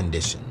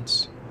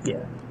conditions.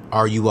 Yeah.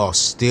 Are you all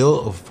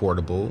still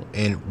affordable?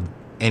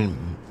 And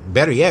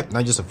better yet,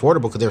 not just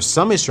affordable, because there's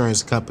some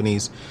insurance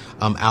companies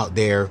out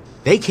there,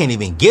 they can't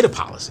even get a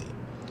policy.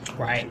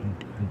 Right.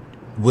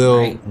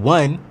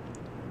 One,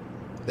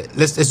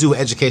 let's do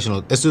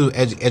educational. Let's do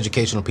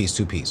educational piece,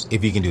 2 piece,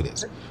 if you can do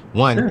this.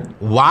 One,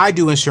 why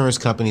do insurance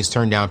companies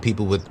turn down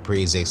people with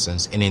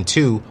pre-existence? And then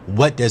 2,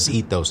 what does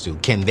Ethos do?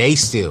 Can they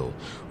still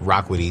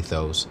rock with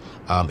Ethos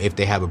if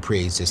they have a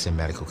pre-existing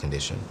medical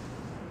condition?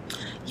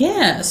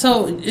 Yeah,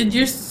 so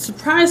you're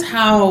surprised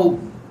how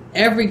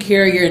every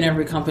carrier and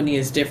every company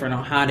is different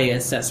on how they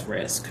assess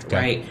risk,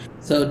 right?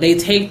 So they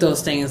take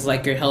those things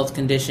like your health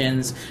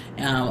conditions,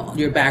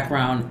 your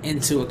background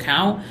into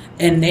account,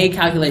 and they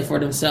calculate for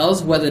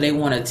themselves whether they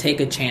want to take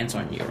a chance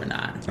on you or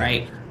not,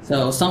 right?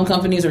 So some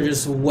companies are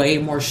just way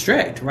more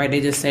strict, right?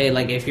 They just say,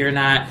 like, if you're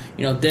not,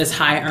 this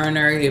high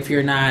earner, if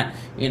you're not,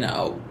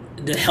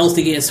 the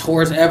healthiest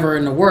horse ever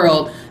in the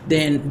world,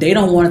 then they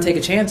don't want to take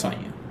a chance on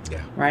you.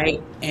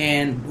 Right.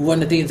 And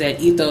one of the things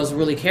that Ethos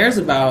really cares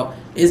about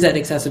is that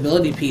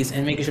accessibility piece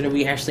and making sure that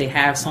we actually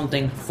have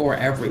something for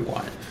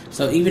everyone.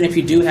 So even if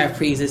you do have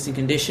pre-existing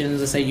conditions,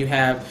 let's say you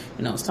have,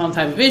 some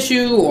type of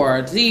issue or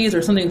a disease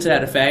or something to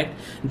that effect,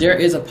 there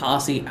is a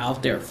policy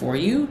out there for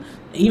you.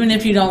 Even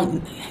if you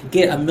don't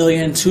get $1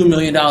 million, $2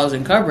 million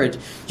in coverage,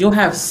 you'll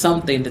have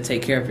something to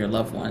take care of your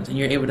loved ones, and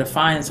you're able to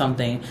find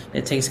something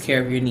that takes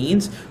care of your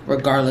needs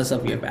regardless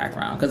of your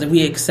background. Because if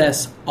we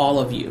access all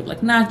of you,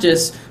 like not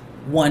just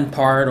one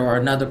part or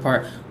another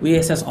part, we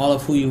assess all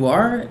of who you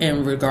are,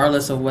 and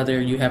regardless of whether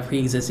you have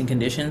pre-existing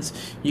conditions,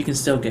 you can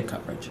still get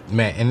coverage.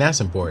 Man, and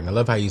that's important. I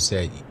love how you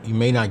said you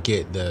may not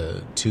get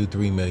the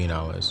 $2-3 million,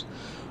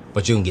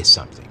 but you can get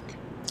something.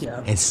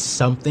 Yeah. And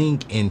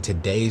something in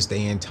today's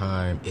day and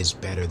time is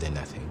better than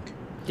nothing.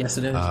 Yes,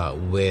 it is.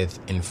 With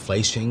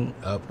inflation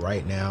up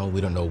right now,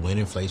 we don't know when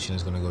inflation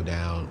is going to go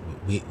down.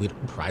 We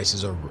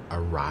prices are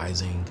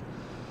rising.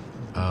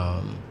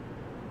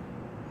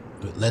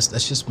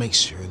 Let's just make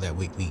sure that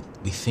we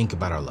think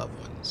about our loved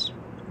ones.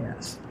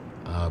 Yes.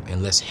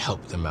 And let's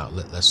help them out.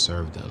 Let's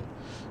serve them.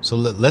 So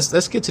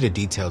let's get to the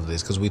details of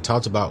this, because we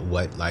talked about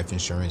what life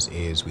insurance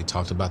is. We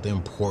talked about the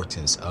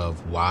importance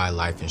of why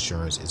life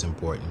insurance is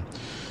important.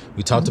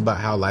 We talked about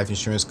how life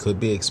insurance could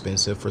be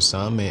expensive for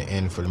some,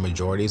 and for the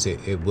majorities,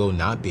 it will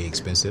not be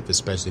expensive,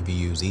 especially if you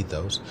use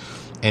Ethos.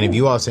 And if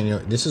you all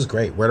saying, this is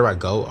great, where do I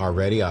go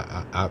already?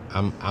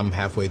 I'm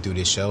halfway through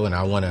this show, and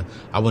I wanna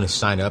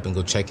sign up and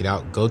go check it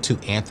out. Go to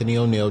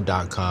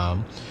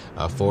anthonyoneal.com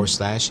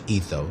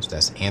 /ethos.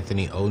 That's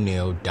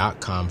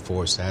anthonyoneal.com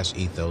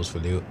 /ethos. For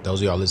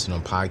those of y'all listening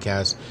on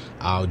podcasts,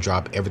 I'll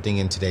drop everything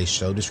in today's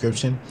show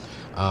description.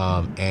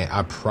 And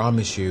I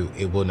promise you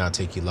it will not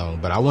take you long.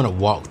 But I want to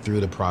walk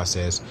through the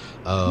process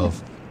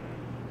of,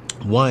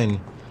 one,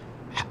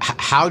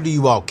 how do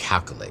you all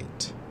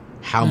calculate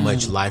how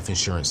much life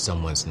insurance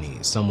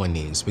someone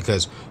needs?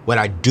 Because what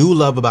I do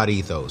love about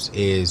Ethos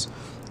is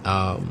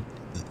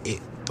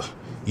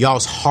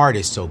y'all's heart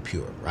is so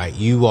pure, right?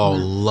 You all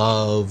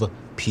love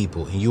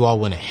people, and you all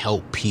want to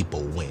help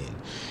people win.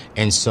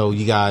 And so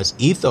you guys,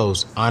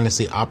 Ethos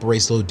honestly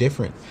operates a little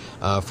different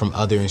from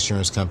other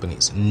insurance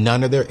companies.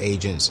 None of their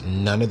agents,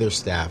 none of their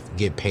staff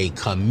get paid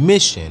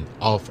commission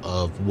off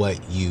of what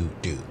you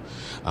do.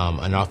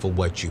 And off of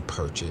what you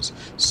purchase.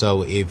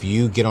 So if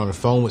you get on the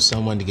phone with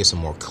someone to get some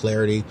more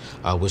clarity,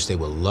 which they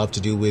would love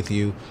to do with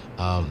you,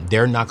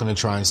 they're not going to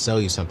try and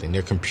sell you something.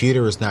 Their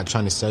computer is not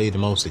trying to sell you the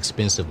most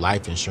expensive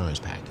life insurance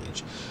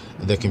package.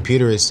 The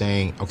computer is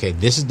saying, okay,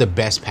 this is the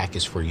best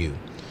package for you.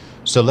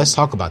 So let's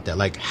talk about that.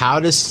 Like,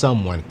 how does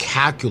someone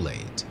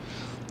calculate,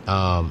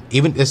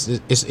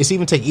 it's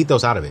even take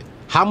Ethos out of it.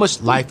 How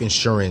much life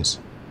insurance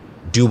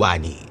do I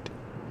need?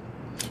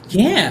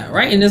 Yeah,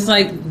 right. And it's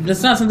like,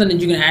 that's not something that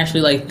you can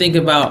actually like think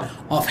about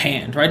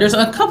offhand, right? There's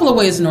a couple of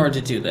ways in order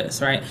to do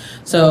this, right?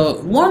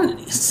 So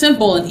one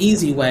simple and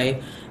easy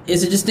way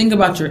is to just think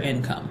about your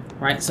income,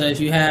 right? So if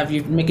you're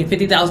making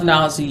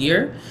 $50,000 a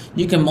year,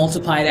 you can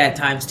multiply that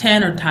times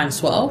 10 or times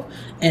 12,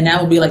 and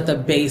that will be like the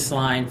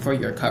baseline for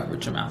your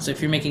coverage amount. So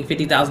if you're making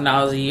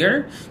 $50,000 a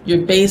year, your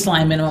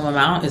baseline minimum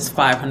amount is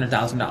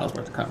 $500,000 worth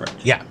of coverage.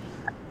 Yeah.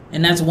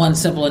 And that's one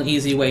simple and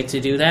easy way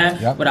to do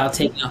that without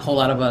taking a whole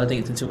lot of other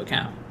things into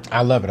account.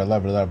 I love it.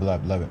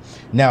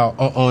 Now,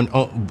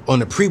 on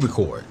the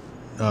pre-record,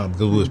 because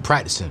we was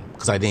practicing,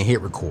 because I didn't hit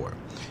record,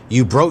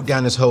 you broke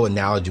down this whole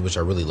analogy, which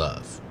I really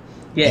love.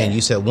 Yeah. And you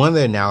said one of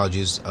the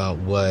analogies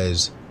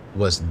was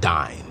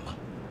dime.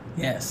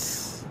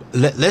 Yes.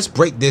 Let's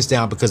break this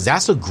down, because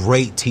that's a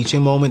great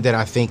teaching moment that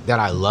I think that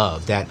I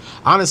love. That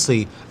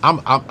honestly,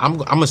 I'm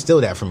gonna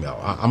steal that from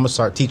y'all. I'm gonna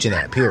start teaching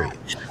that. Period.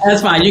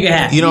 That's fine. You can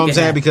have. You know what I'm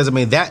saying? Because I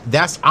mean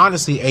that's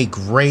honestly a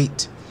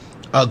great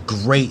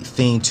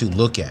thing to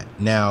look at.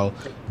 Now,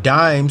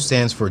 dime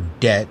stands for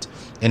debt,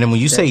 and then when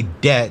you say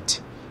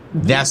debt,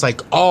 that's like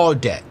all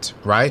debt,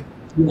 right?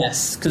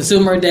 Yes,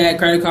 consumer debt,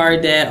 credit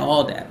card debt,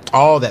 all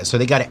that. So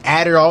they got to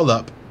add it all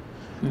up.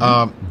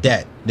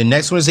 Debt. The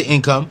next one is the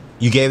income.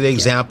 You gave the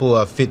example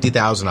of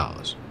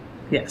 $50,000.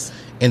 Yes.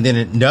 And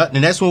then the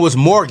next one was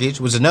mortgage,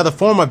 was another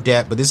form of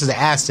debt, but this is an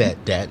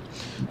asset debt.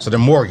 So the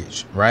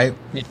mortgage, right?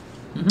 Yeah.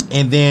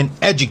 And then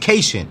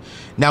education.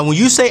 Now, when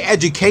you say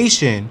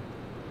education,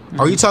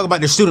 are you talking about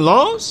the student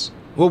loans?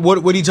 What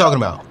are you talking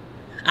about?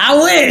 I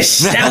wish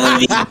that would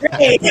be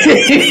great.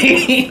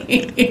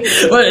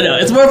 But no,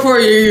 it's more for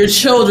your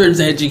children's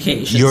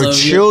education. Your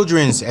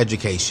children's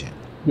education.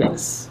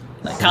 Yes.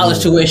 Like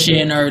college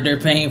tuition, or they're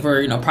paying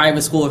for,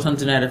 private school or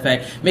something to that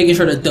effect, making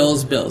sure that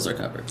those bills are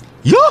covered.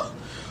 Yeah.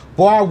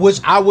 Boy,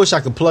 I wish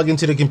I could plug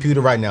into the computer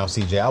right now,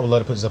 CJ. I would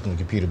love to put this up on the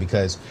computer,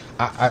 because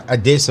I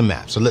did some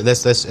math. So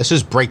let's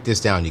just break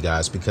this down, you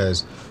guys,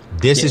 because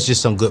this is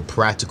just some good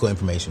practical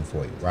information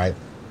for you, right?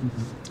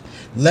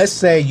 Let's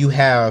say you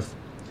have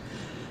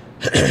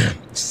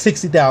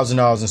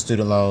 $60,000 in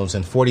student loans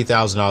and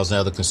 $40,000 in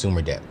other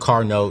consumer debt,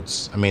 car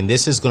notes. I mean,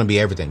 this is going to be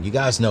everything. You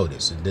guys know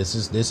this. This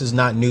is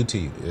not new to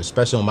you,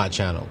 especially on my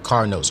channel.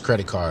 Car notes,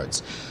 credit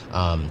cards,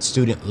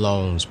 student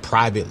loans,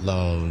 private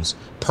loans,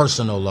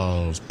 personal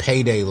loans,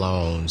 payday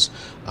loans,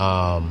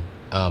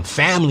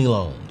 family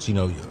loans.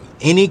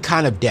 Any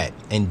kind of debt.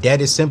 And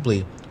debt is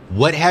simply,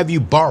 what have you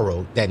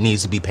borrowed that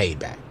needs to be paid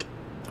back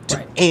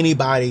to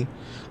anybody,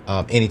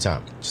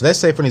 anytime. So let's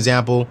say, for an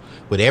example,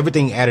 with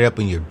everything added up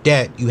in your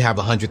debt, you have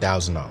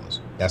 $100,000.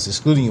 That's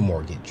excluding your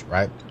mortgage,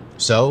 right?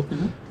 So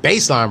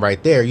baseline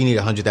right there, you need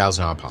a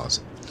 $100,000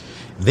 policy.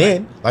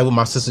 Then, like what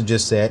my sister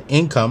just said,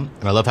 income,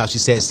 and I love how she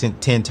said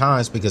it 10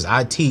 times, because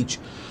I teach,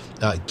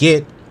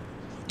 get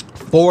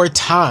 10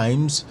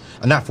 times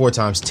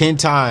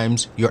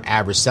your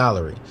average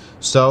salary.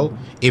 So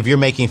if you're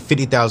making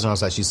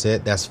 $50,000, like she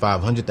said, that's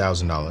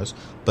 $500,000.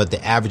 But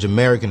the average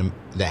American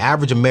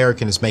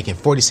is making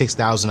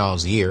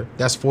 $46,000 a year.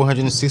 That's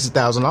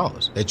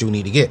 $460,000 that you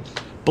need to get.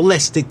 But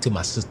let's stick to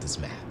my sister's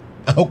math.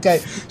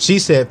 Okay, she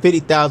said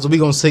 50,000. We're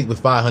gonna stick with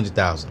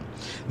 500,000.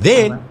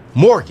 Then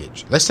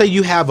mortgage. Let's say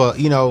you have a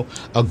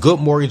good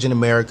mortgage in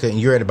America,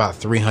 and you're at about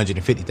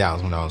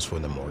 $350,000 for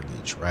the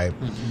mortgage, right?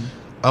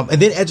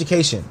 And then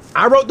education.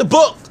 I wrote the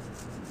book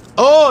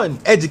on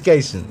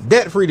education,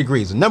 Debt-Free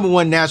Degrees, the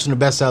 #1 national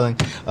best-selling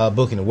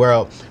book in the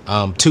world.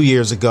 2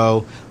 years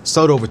ago,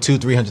 sold over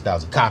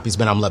 300,000 copies,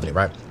 man. I'm loving it,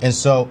 right? And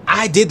so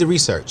I did the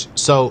research.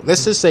 So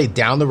let's just say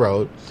down the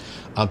road,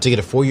 To get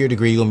a 4-year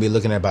degree, you're going to be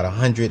looking at about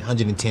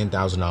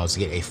 $110,000 to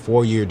get a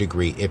 4-year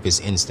degree if it's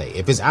in-state.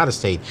 If it's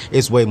out-of-state,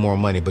 it's way more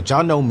money. But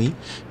y'all know me.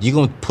 You're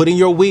going to put in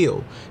your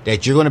will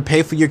that you're going to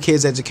pay for your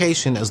kids'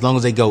 education as long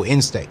as they go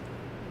in-state.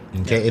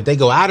 Okay? If they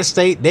go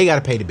out-of-state, they got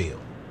to pay the bill.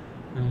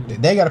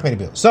 They got to pay the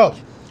bill. So,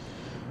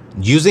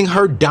 using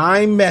her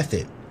DIME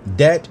method,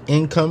 debt,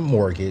 income,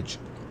 mortgage,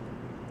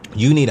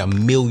 you need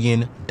 $1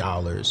 million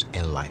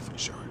in life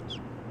insurance.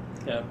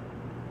 Yeah.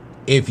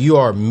 If you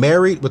are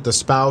married with a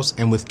spouse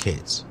and with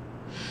kids.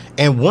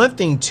 And one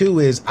thing too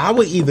is I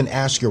would even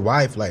ask your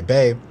wife, like,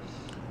 babe,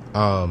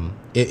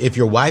 if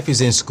your wife is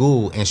in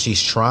school and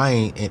she's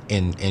trying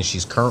and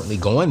she's currently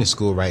going to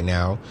school right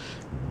now,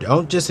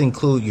 don't just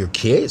include your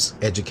kids'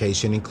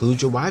 education,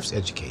 include your wife's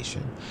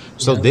education.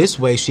 So this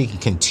way she can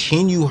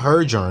continue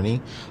her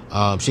journey.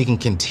 She can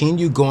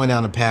continue going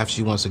down the path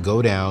she wants to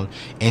go down,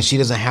 and she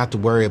doesn't have to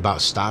worry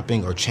about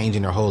stopping or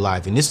changing her whole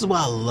life. And this is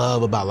what I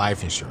love about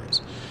life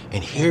insurance.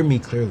 And hear me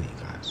clearly,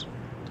 guys.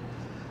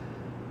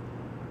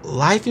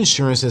 Life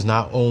insurance is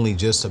not only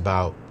just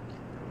about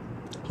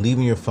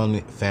leaving your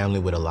family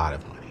with a lot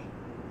of money.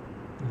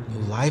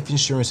 Life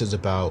insurance is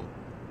about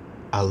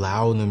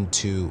allowing them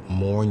to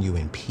mourn you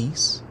in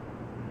peace,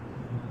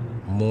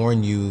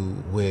 mourn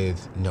you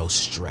with no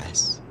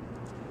stress.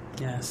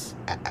 Yes.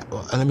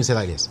 Let me say it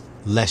like this: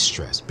 less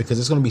stress, because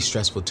it's going to be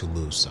stressful to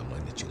lose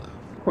someone that you love.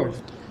 Of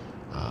course.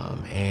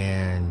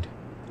 And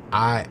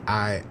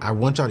I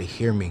want y'all to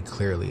hear me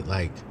clearly.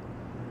 Like,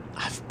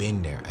 I've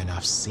been there and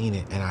I've seen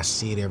it, and I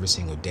see it every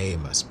single day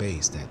in my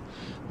space that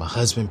my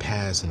husband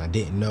passed and I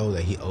didn't know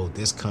that he owed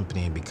this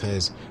company, and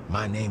because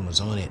my name was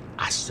on it,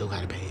 I still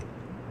got to pay it.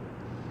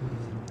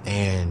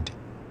 And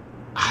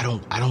I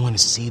don't want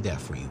to see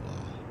that for you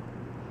all.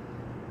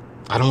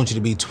 I don't want you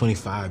to be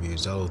 25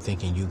 years old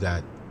thinking you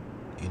got,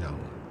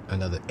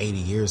 another 80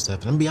 years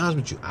left. And I'm gonna be honest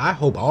with you, I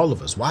hope all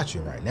of us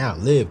watching right now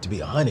live to be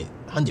 100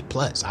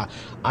 plus.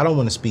 I don't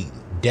want to speak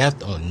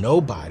death on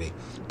nobody,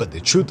 but the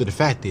truth of the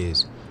fact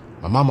is,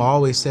 my mama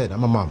always said,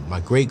 my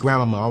great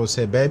grandmama always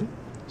said, baby,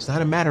 it's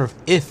not a matter of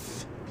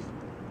if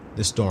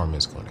the storm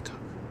is going to come.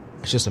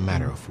 It's just a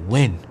matter of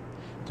when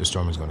the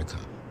storm is going to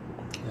come.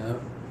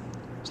 Yep.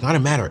 It's not a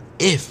matter of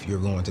if you're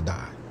going to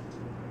die.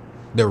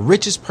 The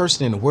richest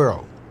person in the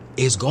world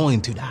is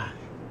going to die.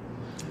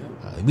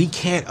 We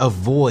can't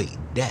avoid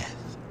death.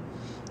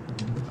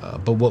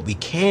 But what we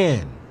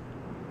can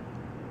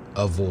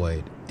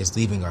avoid is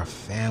leaving our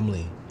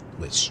family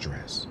with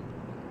stress.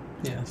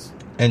 Yes.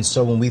 And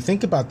so when we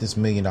think about this $1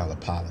 million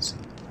policy,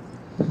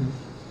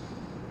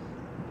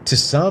 to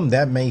some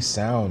that may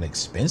sound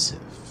expensive.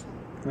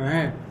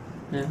 Right.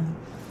 Yeah.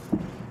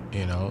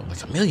 Like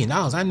 $1 million.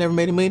 I never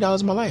made $1 million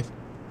in my life.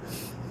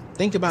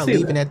 Think about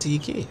leaving that to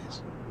your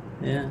kids.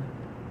 Yeah.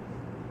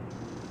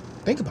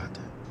 Think about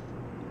that.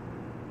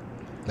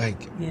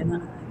 Like, yeah,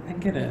 I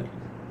get it.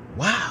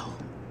 Wow.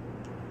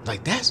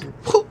 Like, that's,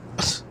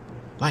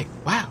 like,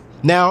 wow.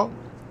 Now,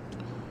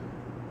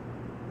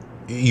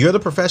 you're the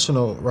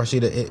professional,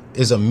 Rashida. It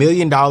is $1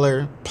 million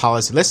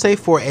policy. Let's say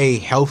for a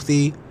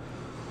healthy,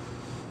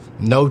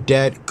 no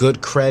debt,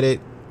 good credit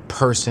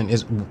person,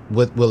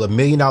 will $1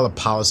 million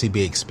policy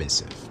be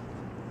expensive?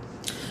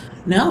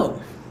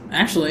 No.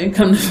 Actually,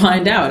 come to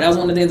find out, that was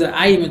one of the things that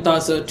I even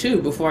thought so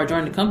too before I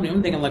joined the company.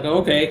 I'm thinking like,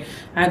 okay,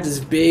 I have this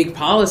big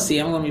policy.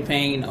 I'm going to be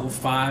paying, $500,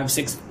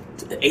 $600,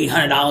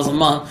 $800 a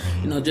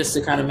month, just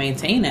to kind of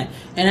maintain that.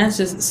 And that's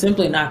just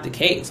simply not the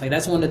case. Like,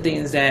 that's one of the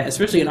things that,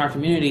 especially in our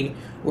community,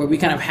 where we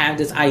kind of have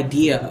this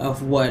idea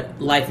of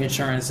what life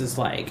insurance is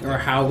like or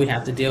how we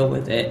have to deal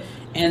with it.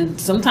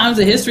 And sometimes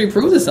the history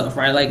proves itself,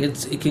 right? Like,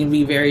 it can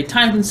be very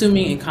time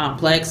consuming and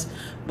complex,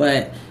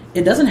 but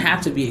it doesn't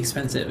have to be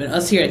expensive. And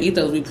us here at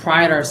Ethos, we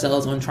pride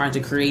ourselves on trying to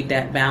create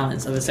that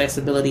balance of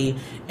accessibility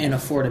and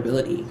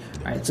affordability,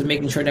 right? So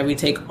making sure that we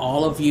take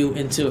all of you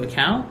into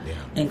account,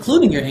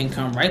 including your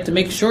income, right? To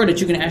make sure that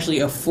you can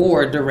actually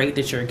afford the rate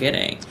that you're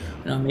getting.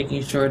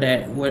 Making sure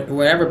that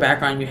whatever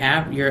background you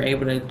have, you're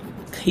able to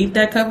keep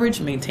that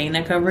coverage, maintain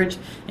that coverage,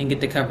 and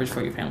get the coverage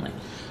for your family.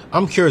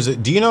 I'm curious,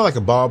 do you know like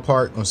a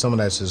ballpark on someone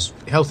that's just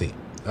healthy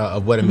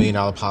of what $1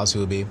 million policy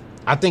would be?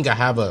 I think I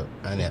have an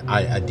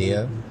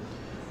idea.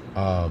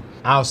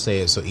 I'll say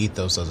it so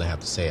Ethos doesn't have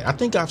to say it. I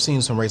think I've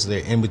seen some rates there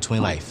in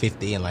between like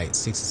 $50 and like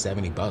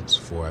 $60, $70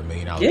 for $1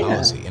 million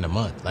policy in a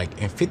month.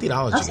 Like, and $50, you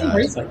guys.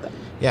 Rates like that.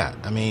 Yeah,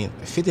 I mean,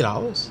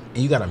 $50 and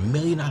you got $1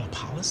 million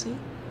policy.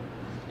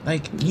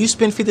 Like, you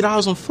spend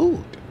 $50 on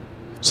food.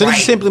 So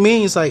this simply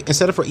means like,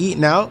 instead of for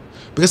eating out,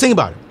 because think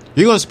about it,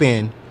 you're going to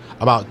spend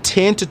about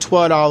 $10 to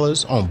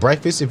 $12 on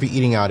breakfast if you're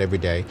eating out every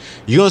day.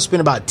 You're going to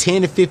spend about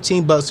 $10 to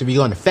 $15 if you're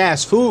going to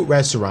fast food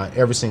restaurant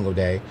every single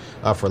day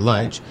for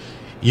lunch.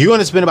 You're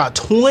going to spend about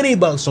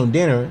 $20 on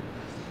dinner.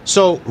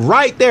 So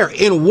right there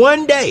in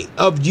one day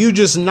of you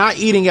just not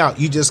eating out,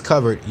 you just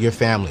covered your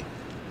family.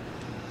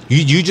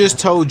 You just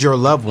told your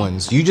loved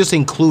ones, you just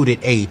included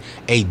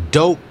a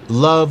dope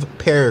love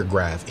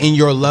paragraph in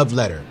your love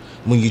letter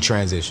when you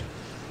transition.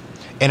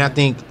 And I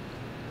think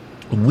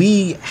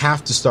we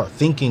have to start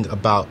thinking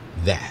about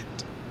that.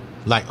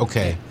 Like,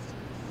 okay,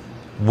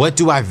 what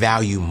do I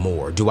value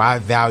more? Do I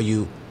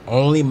value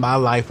only my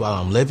life while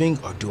I'm living,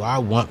 or do I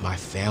want my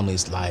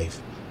family's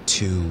life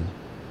to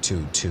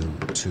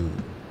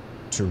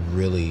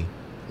really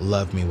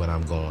love me when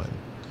I'm gone?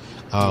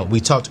 We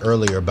talked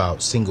earlier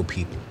about single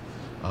people.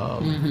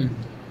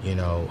 You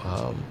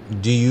know,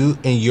 do you,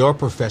 in your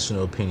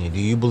professional opinion, do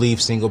you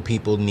believe single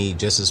people need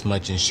just as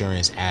much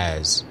insurance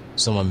as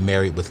someone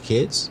married with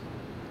kids?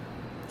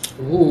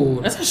 Ooh,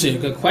 that's actually a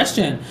good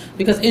question,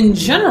 because in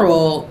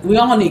general, we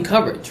all need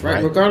coverage,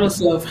 right?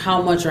 Regardless of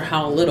how much or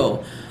how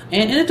little.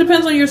 And it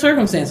depends on your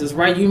circumstances,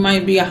 right? You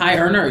might be a high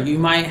earner. You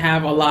might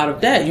have a lot of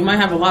debt. You might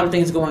have a lot of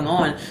things going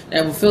on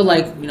that will feel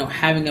like, you know,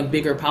 having a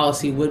bigger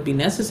policy would be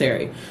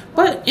necessary.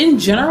 But in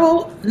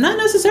general, not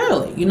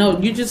necessarily. You know,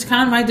 you just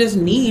kind of might just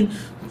need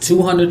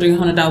 $200,000,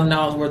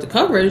 $300,000 worth of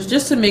coverage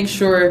just to make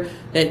sure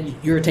that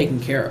you're taken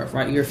care of,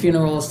 right? Your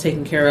funeral is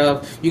taken care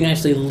of. You can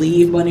actually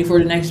leave money for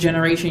the next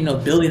generation, you know,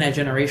 building that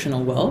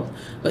generational wealth.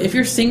 But if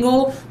you're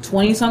single,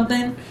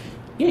 20-something,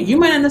 yeah, you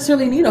might not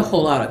necessarily need a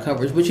whole lot of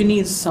coverage, but you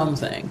need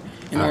something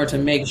in order to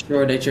make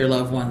sure that your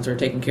loved ones are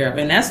taken care of.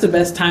 And that's the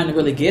best time to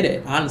really get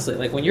it, honestly.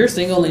 Like when you're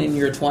single and in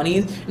your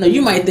 20s, you know,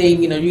 you might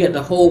think, you know, you got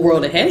the whole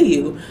world ahead of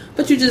you,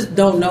 but you just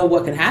don't know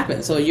what can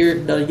happen. So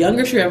you're the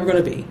youngest you're ever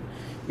going to be.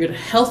 You're the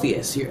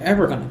healthiest you're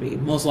ever going to be,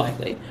 most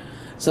likely.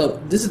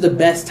 So this is the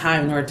best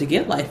time in order to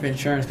get life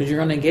insurance, because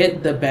you're going to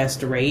get the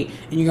best rate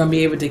and you're going to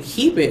be able to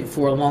keep it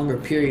for a longer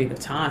period of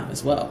time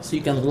as well. So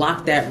you can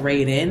lock that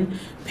rate in,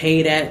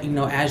 pay that, you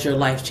know, as your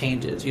life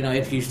changes. You know,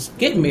 if you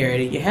get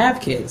married and you have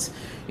kids,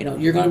 you know,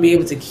 you're going to be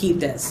able to keep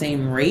that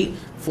same rate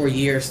for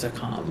years to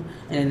come.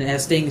 And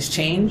as things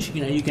change,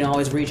 you know, you can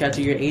always reach out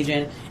to your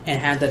agent and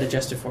have that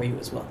adjusted for you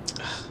as well.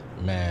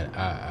 Man,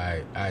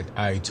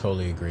 I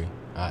totally agree.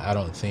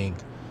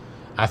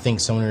 I think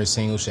someone who's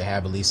single should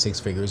have at least 6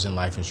 figures in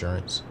life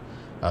insurance.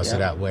 So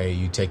that way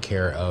you take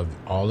care of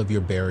all of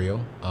your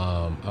burial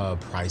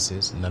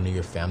prices. None of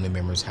your family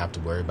members have to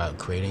worry about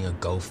creating a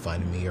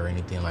GoFundMe or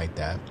anything like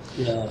that.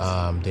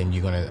 Yes. Then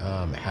you're going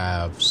to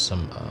have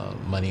some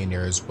money in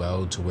there as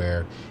well, to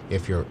where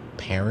if your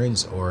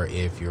parents or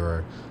if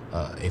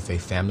a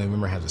family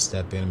member has to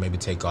step in and maybe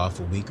take off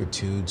a week or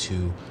two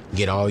to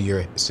get all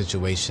your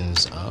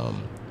situations,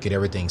 get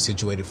everything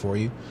situated for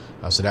you.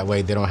 So that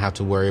way they don't have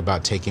to worry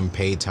about taking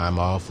paid time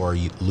off or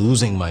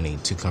losing money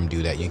to come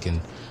do that. You can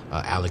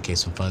allocate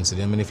some funds to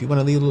them. And if you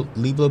want to leave a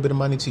little bit of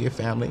money to your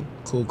family,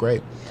 cool,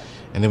 great.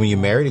 And then when you're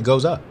married, it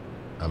goes up.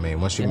 I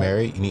mean, once you're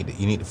married, you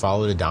need to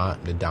follow the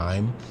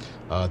dime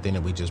thing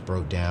that we just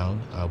broke down,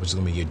 which is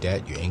going to be your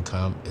debt, your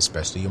income,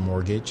 especially your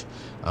mortgage,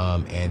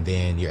 and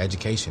then your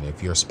education.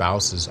 If your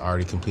spouse has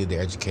already completed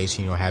their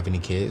education, you don't have any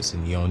kids,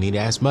 and you don't need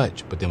as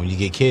much. But then when you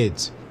get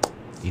kids,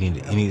 you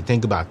need to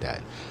think about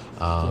that,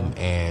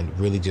 and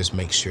really just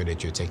make sure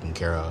that you're taken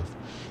care of.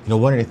 You know,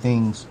 one of the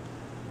things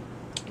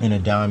in a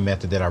dime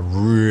method that I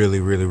really,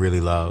 really,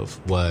 really love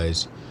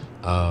was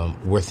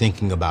we're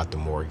thinking about the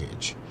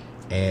mortgage.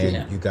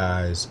 And you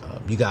guys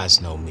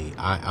know me.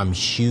 I'm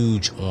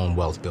huge on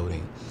wealth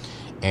building.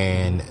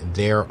 And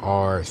there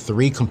are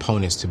 3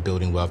 components to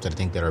building wealth that I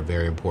think that are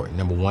very important.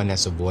 Number 1,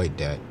 that's avoid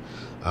debt.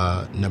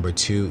 Number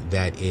 2,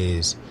 that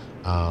is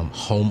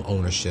home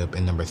ownership.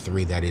 And number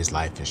 3, that is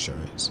life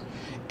insurance.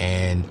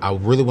 And I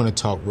really want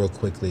to talk real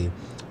quickly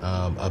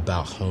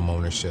about home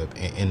ownership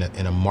in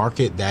a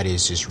market that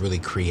is just really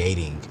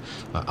creating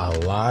a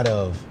lot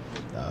of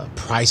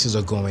prices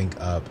are going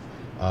up.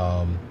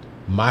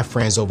 My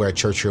friends over at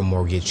Churchill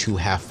Mortgage, who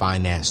have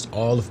financed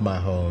all of my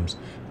homes,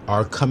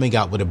 are coming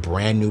out with a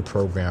brand new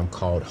program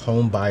called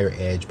Home Buyer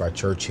Edge by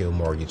Churchill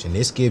Mortgage. And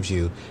this gives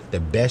you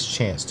the best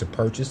chance to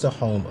purchase the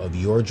home of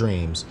your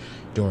dreams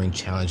during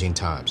challenging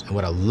times. And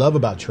what I love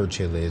about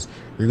Churchill is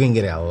you're going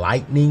to get a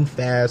lightning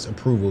fast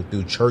approval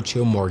through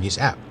Churchill Mortgage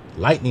app.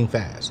 Lightning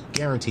fast,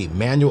 guaranteed.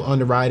 Manual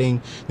underwriting.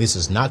 This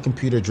is not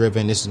computer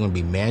driven. This is going to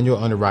be manual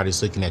underwriting,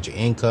 looking at your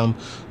income,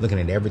 looking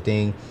at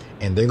everything.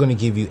 And they're going to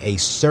give you a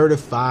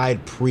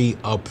certified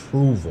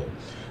pre-approval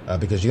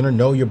because you're going to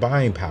know your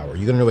buying power.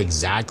 You're going to know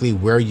exactly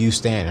where you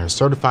stand. And a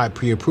certified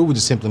pre-approval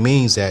just simply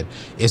means that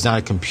it's not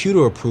a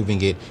computer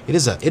approving it. It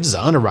is an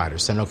underwriter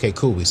saying, okay,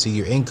 cool. We see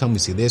your income. We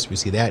see this. We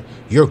see that.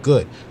 You're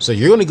good. So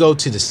you're going to go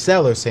to the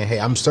seller saying, hey,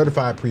 I'm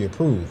certified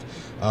pre-approved.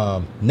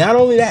 Not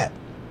only that,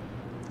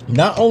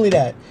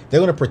 they're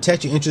going to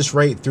protect your interest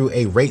rate through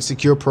a rate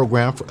secure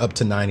program for up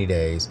to 90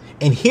 days.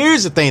 And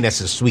here's the thing that's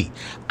so sweet.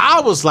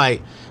 I was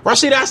like,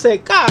 Rashid, I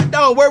said, God,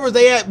 no, where was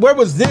they at? Where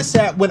was this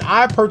at when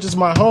I purchased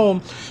my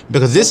home?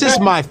 Because this is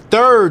my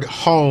 3rd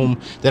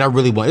home that I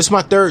really want. It's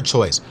my 3rd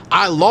choice.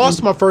 I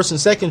lost my 1st and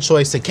 2nd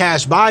choice to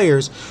cash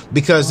buyers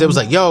because it was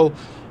like, yo,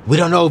 we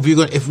don't know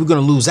if we're going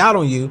to lose out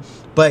on you.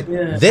 But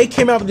they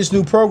came out with this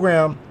new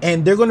program,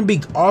 and they're going to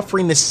be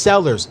offering the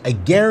sellers a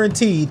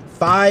guaranteed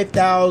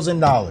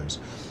 $5,000,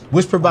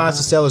 which provides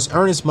the sellers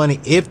earnest money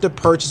if the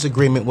purchase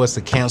agreement was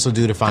to cancel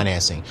due to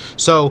financing.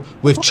 So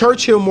with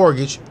Churchill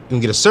Mortgage, you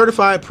can get a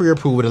certified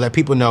pre-approval to let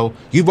people know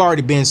you've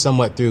already been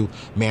somewhat through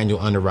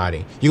manual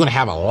underwriting. You're going to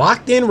have a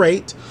locked-in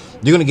rate.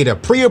 You're going to get a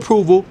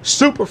pre-approval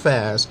super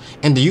fast,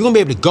 and then you're going to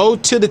be able to go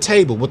to the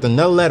table with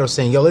another letter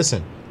saying, yo,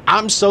 listen,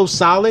 I'm so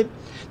solid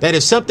that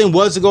if something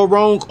was to go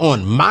wrong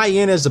on my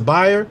end as a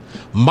buyer,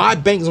 my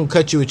bank's going to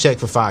cut you a check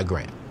for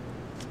 $5,000.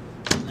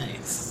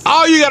 Nice.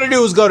 All you got to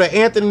do is go to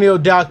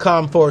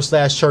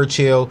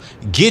anthonyneal.com/Churchill.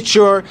 Get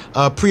your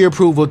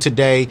pre-approval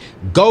today.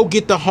 Go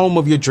get the home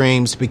of your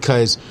dreams,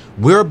 because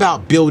we're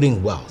about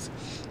building wealth.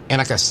 And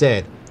like I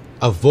said,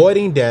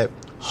 avoiding debt,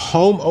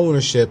 home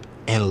ownership,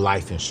 and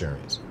life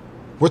insurance.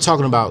 We're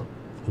talking about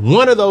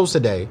one of those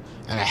today.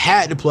 And I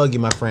had to plug in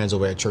my friends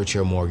over at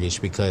Churchill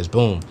Mortgage because,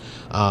 boom,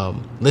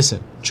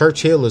 listen,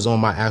 Churchill is on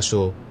my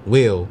actual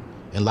will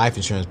and life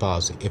insurance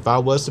policy. If I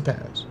was to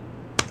pass,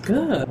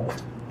 good.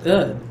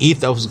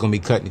 Ethos is going to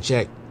be cutting the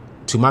check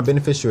to my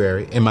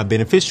beneficiary, and my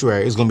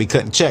beneficiary is going to be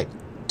cutting the check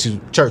to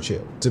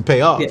Churchill to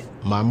pay off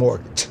my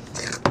mortgage.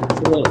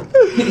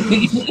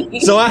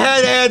 So I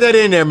had to add that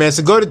in there, man.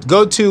 So go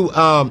to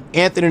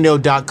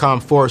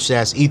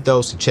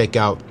anthonyneal.com/ethos to check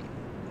out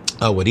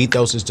what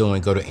Ethos is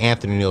doing. Go to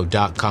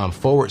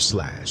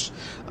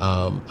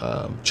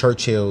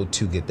anthonyneal.com/Churchill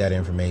to get that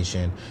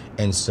information.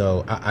 And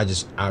so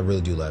I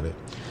really do love it.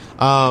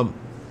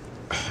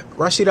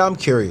 Rashida, I'm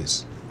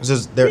curious.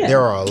 There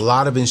are a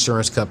lot of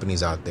insurance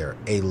companies out there.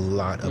 I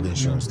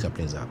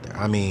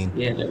mean,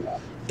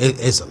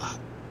 it's a lot.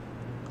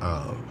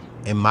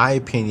 In my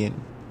opinion,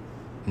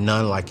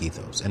 none like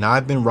Ethos. And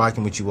I've been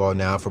rocking with you all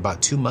now for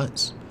about 2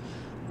 months.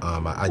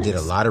 I did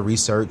a lot of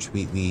research.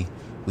 We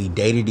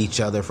dated each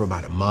other for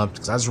about a month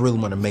because I just really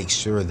want to make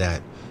sure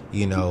that,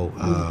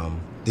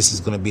 this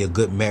is going to be a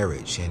good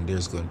marriage, and we're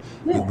going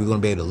to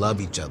be able to love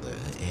each other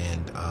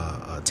and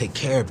take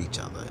care of each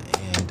other.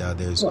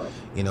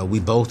 And we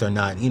both are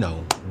not,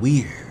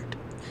 weird.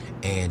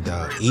 And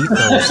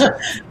Ethos,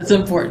 it's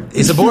important.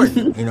 It's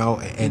important,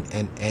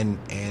 and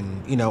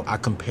I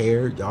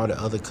compared y'all to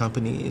other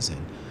companies,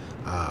 and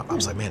I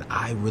was like, man,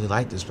 I really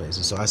like this place.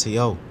 And so I said,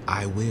 yo,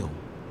 I will.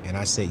 And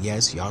I said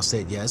yes, y'all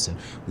said yes, and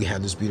we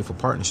have this beautiful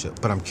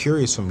partnership. But I'm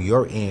curious from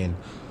your end,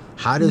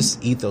 how does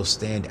Ethos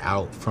stand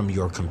out from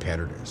your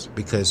competitors?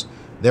 Because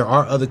there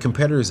are other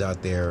competitors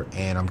out there,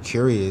 and I'm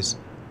curious,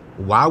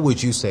 why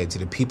would you say to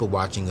the people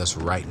watching us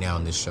right now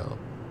on this show,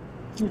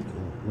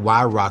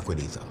 why rock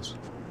with Ethos?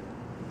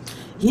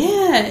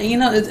 Yeah,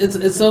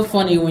 it's so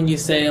funny when you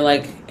say,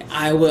 like,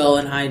 I will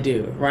and I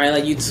do, right?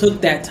 Like, you took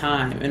that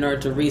time in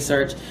order to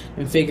research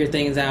and figure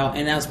things out.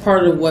 And that's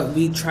part of what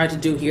we try to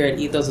do here at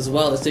Ethos as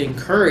well, is to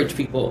encourage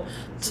people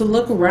to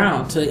look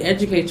around, to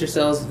educate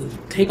yourselves,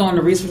 take on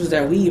the resources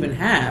that we even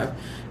have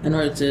in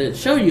order to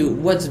show you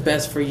what's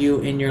best for you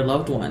and your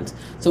loved ones.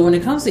 So when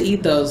it comes to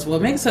Ethos,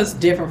 what makes us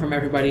different from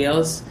everybody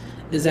else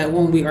is that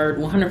when we are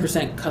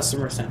 100%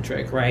 customer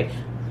centric, right?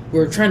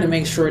 We're trying to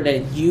make sure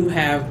that you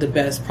have the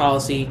best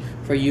policy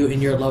for you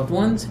and your loved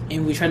ones,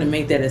 and we try to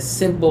make that as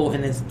simple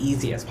and as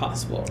easy as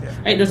possible. Yeah.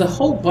 Right? There's a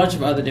whole bunch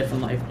of other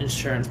different life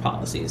insurance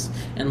policies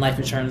and life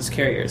insurance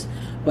carriers,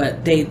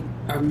 but they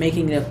are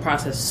making the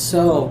process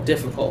so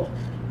difficult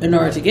in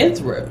order to get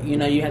through.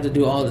 You have to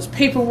do all this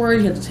paperwork,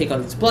 you have to take all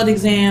these blood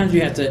exams, you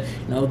have to,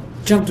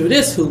 jump through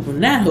this hoop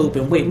and that hoop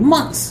and wait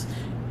months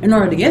in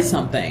order to get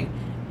something.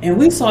 And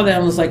we saw that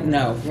and was like,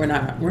 no, we're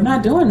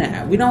not doing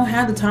that. We don't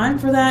have the time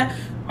for that.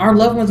 Our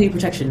loved ones need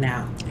protection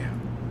now.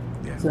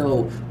 Yeah.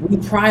 So we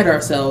pride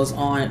ourselves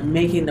on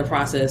making the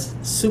process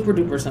super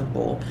duper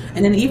simple.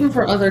 And then even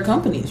for other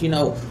companies,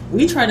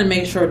 we try to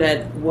make sure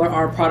that what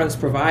our products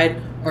provide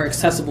are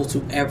accessible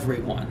to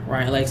everyone,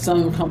 right? Like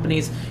some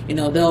companies,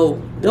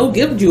 they'll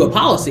give you a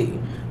policy,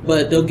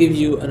 but they'll give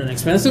you an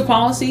expensive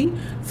policy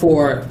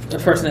for a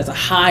person that's a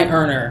high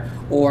earner,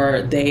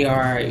 or they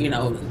are,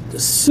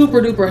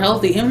 super duper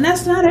healthy, and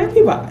that's not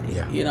everybody.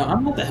 Yeah.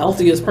 I'm not the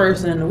healthiest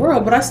person in the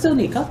world, but I still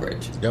need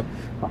coverage. Yep.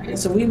 Right?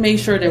 So we make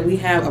sure that we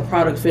have a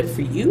product fit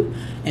for you,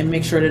 and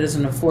make sure that it's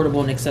an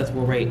affordable and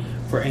accessible rate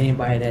for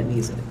anybody that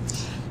needs it.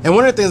 And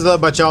one of the things I love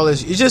about y'all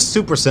is you're just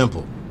super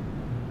simple.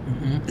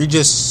 Mm-hmm. You're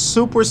just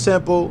super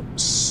simple,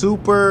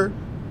 super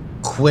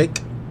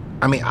quick.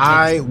 I mean,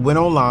 I went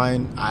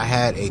online, I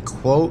had a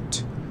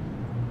quote,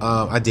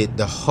 I did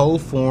the whole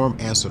form,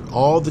 answered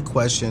all the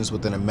questions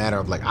within a matter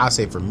of, I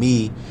say for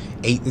me,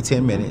 8 to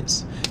 10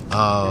 minutes.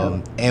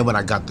 And when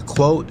I got the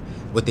quote,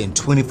 within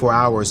 24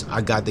 hours,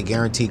 I got the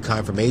guaranteed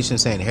confirmation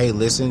saying, hey,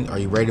 listen, are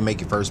you ready to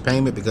make your first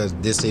payment? Because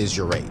this is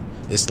your rate.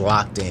 It's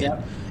locked in.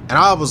 Yep. And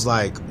I was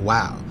like,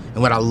 wow.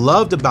 And what I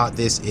loved about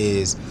this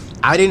is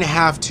I didn't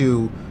have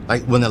to,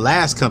 when the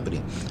last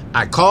company,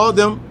 I called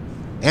them,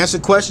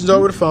 answered questions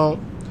over the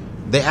phone.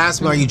 They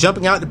asked me, are you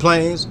jumping out the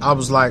planes? I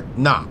was like,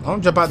 nah, I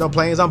don't jump out no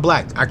planes. I'm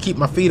black. I keep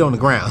my feet on the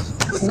ground.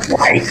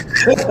 Okay.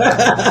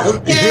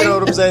 You know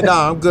what I'm saying?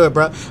 Nah, I'm good,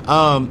 bro.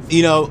 And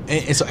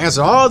so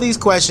answered all these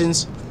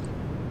questions.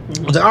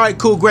 I was like, all right,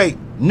 cool, great.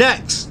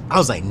 Next. I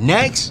was like,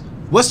 next?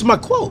 What's my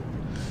quote?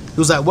 He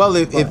was like, well,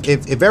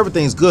 if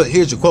everything's good,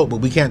 here's your quote,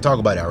 but we can't talk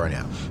about that right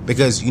now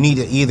because you need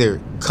to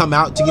either come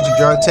out to get your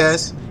drug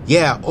test,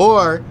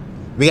 or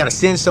we got to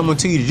send someone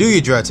to you to do your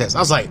drug test. I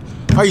was like,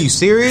 are you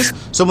serious?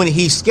 So when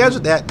he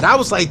scheduled that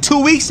was like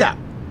 2 weeks out.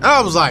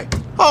 I was like,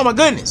 Oh my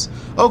goodness.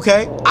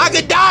 Okay, I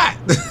could die.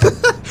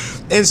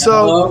 And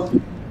so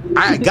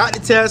I got the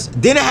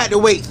test. Then I had to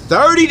wait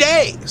 30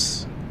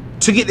 days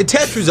to get the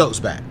test results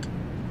back.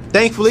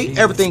 Thankfully,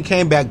 everything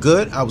came back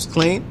good. I was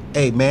clean.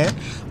 Amen.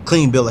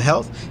 Clean bill of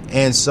health.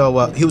 And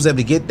so he was able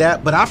to get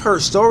that. But I've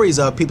heard stories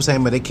of people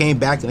saying when they came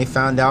back and they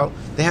found out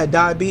they had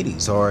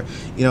diabetes, or,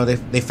 you know,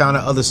 they found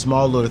out other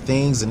small little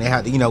things, and they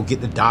had to, you know,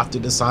 get the doctor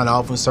to sign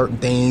off on certain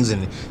things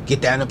and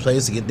get that in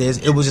place to get this.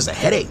 It was just a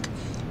headache.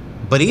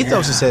 But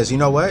Ethos says, you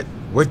know what?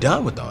 We're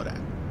done with all that.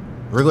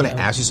 We're going to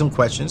ask you some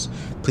questions.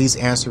 Please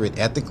answer it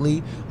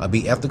ethically,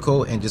 be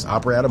ethical, and just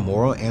operate out of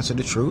moral, answer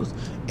the truth.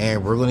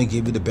 And we're going to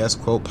give you the best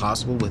quote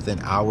possible within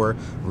our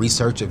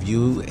research of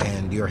you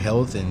and your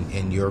health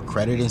and your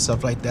credit and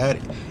stuff like that.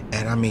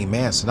 And I mean,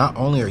 man, so not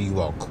only are you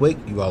all quick,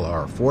 you all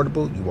are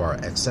affordable, you are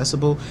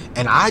accessible.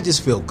 And I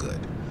just feel good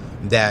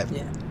that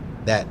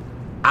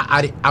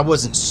I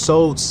wasn't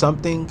sold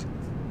something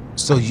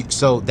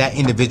so that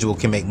individual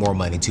can make more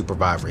money to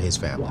provide for his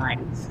family.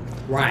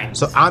 Right.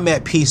 So I'm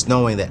at peace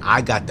knowing that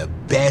I got the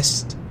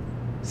best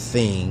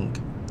thing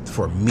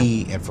for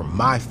me and for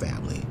my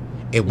family.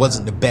 It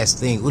wasn't the best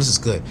thing. This is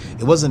good.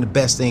 It wasn't the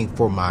best thing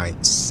for my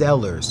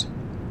seller's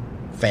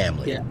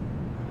family. Yeah.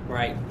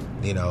 Right.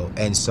 You know,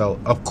 and so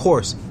of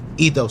course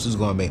Ethos is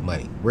going to make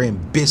money. We're in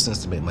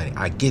business to make money.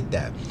 I get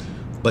that.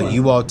 But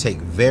you all take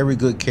very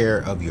good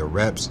care of your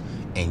reps,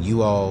 and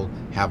you all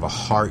have a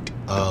heart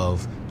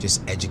of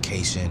just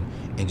education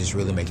and just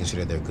really making sure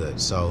that they're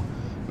good. So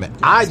man,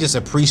 I just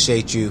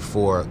appreciate you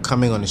for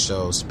coming on the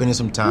show, spending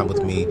some time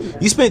with me.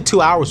 You spent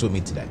 2 hours with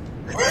me today.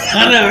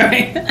 I know,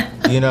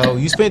 right? You know,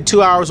 you spent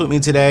 2 hours with me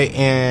today,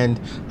 and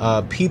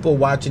people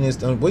watching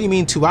this, what do you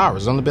mean 2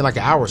 hours? It's only been like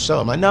an hour show.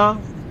 I'm like, no,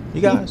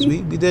 you guys,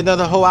 we did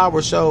another whole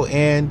hour show,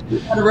 and we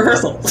had a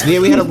rehearsal. Yeah,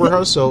 we had a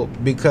rehearsal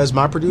because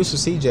my producer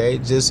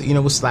CJ just, you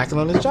know, was slacking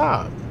on his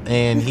job,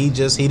 and he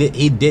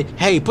did.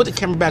 Hey, put the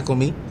camera back on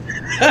me.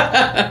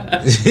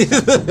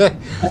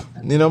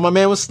 You know, my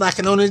man was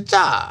slacking on his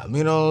job.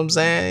 You know what I'm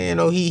saying? You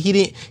know,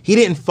 he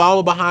didn't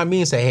follow behind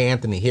me and say, "Hey,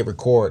 Anthony, hit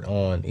record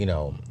on, you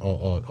know,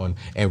 on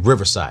and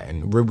Riverside."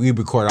 And we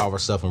record all our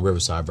stuff on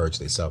Riverside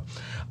virtually. So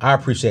I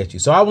appreciate you.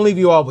 So I will leave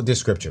you all with this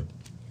scripture.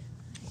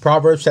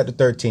 Proverbs chapter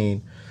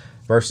 13,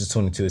 verses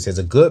 22. It says,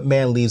 "A good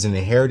man leaves an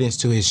inheritance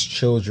to his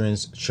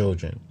children's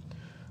children,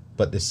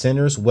 but the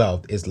sinner's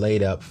wealth is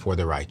laid up for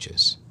the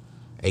righteous."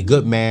 A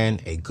good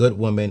man, a good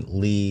woman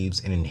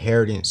leaves an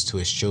inheritance to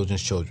his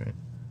children's children.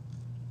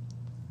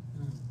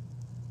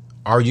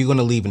 Are you going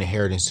to leave an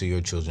inheritance to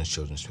your children's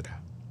children for that?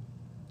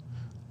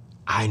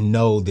 I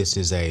know this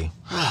is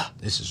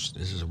this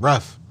is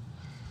rough,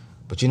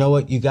 but you know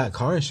what? You got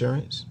car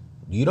insurance.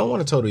 You don't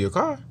want to total your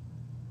car.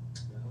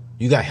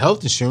 You got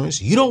health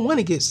insurance. You don't want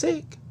to get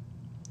sick.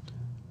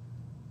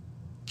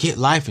 Get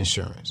life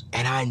insurance.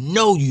 And I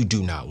know you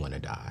do not want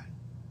to die.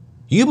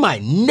 You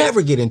might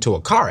never get into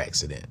a car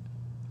accident,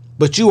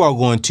 but you are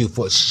going to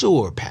for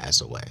sure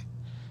pass away.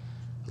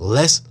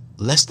 Let's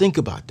think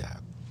about that.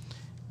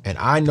 And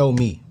I know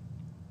me,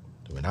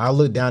 when I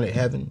look down at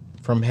heaven,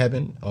 from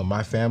heaven on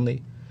my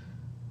family,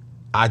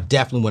 I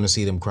definitely want to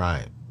see them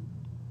crying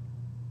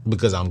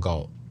because I'm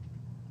gone.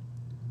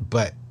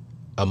 But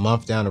a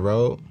month down the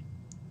road,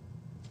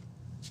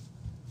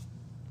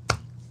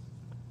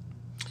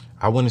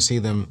 I want to see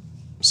them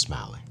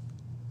smiling.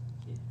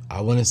 I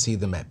want to see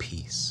them at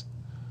peace.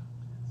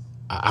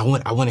 I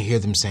want to hear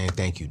them saying,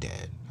 "Thank you,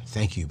 Dad.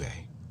 Thank you, babe."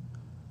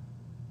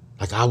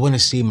 Like, I want to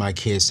see my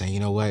kids saying,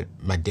 "You know what?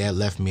 My dad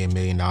left me $1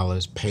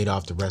 million, paid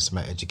off the rest of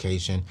my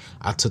education.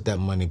 I took that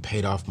money,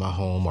 paid off my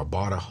home or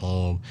bought a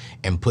home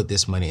and put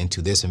this money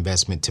into this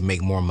investment to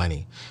make more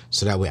money.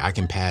 So that way I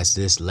can pass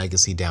this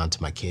legacy down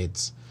to my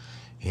kids."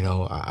 You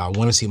know, I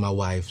want to see my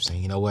wife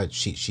saying, "You know what?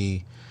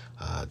 She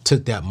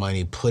took that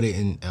money, put it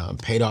in,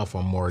 paid off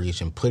our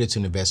mortgage and put it to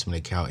an investment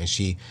account. And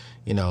she,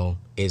 you know,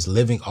 is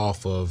living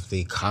off of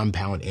the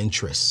compound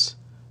interest,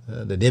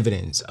 the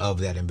dividends of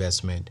that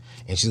investment.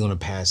 And she's going to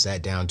pass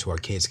that down to our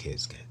kids.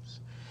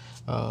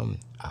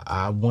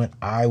 I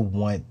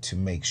want to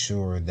make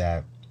sure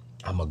that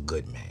I'm a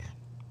good man."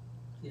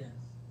 Yeah.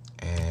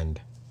 And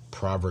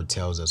Proverb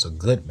tells us a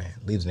good man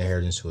leaves an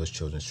inheritance to his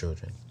children's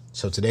children.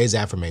 So today's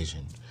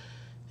affirmation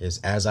is,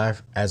 as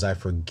I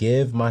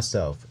forgive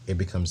myself, it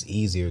becomes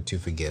easier to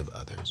forgive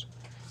others.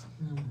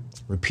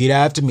 Repeat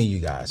after me, you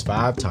guys,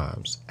 5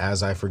 times.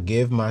 As I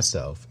forgive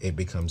myself, it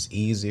becomes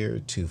easier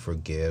to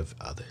forgive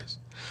others.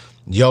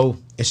 Yo,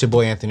 it's your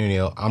boy Anthony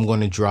Neal. I'm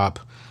going to drop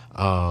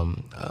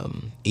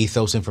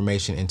Ethos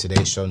information in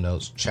today's show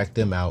notes. Check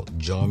them out.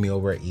 Join me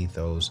over at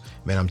Ethos.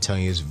 Man, I'm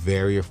telling you, it's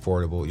very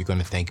affordable. You're going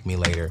to thank me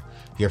later.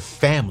 Your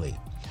family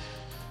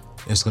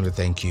is going to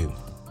thank you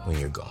when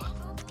you're gone.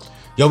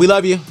 Yo, we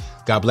love you.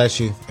 God bless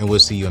you. And we'll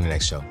see you on the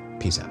next show.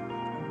 Peace out.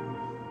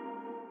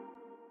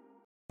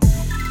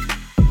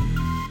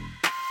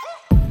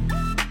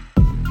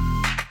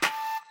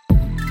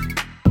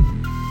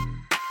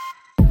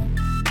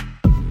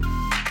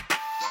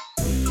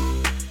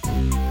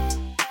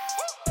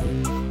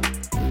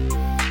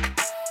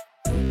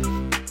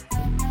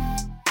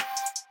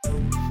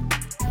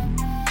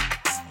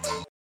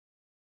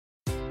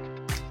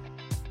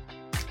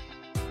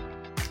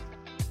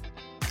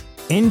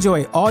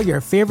 Enjoy all your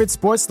favorite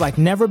sports like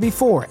never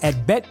before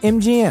at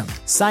BetMGM.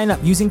 Sign up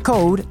using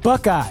code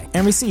Buckeye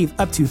and receive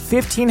up to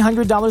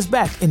 $1,500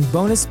 back in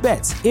bonus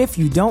bets if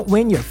you don't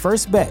win your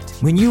first bet.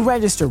 When you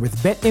register with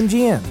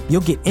BetMGM, you'll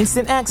get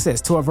instant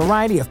access to a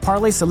variety of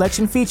parlay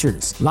selection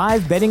features,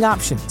 live betting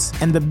options,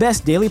 and the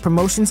best daily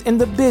promotions in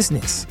the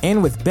business.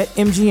 And with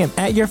BetMGM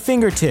at your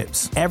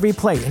fingertips, every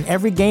play and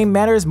every game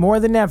matters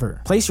more than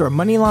ever. Place your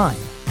money line,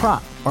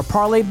 prop, or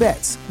parlay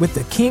bets with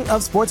the king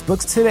of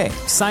sportsbooks today.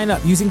 Sign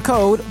up using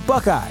code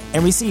Buckeye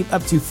and receive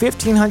up to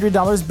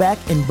 $1,500 back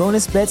in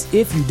bonus bets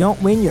if you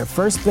don't win your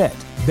first bet.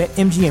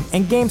 BetMGM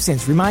and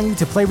GameSense remind you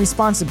to play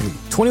responsibly.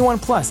 21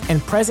 plus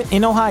and present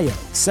in Ohio,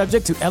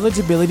 subject to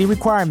eligibility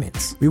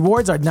requirements.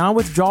 Rewards are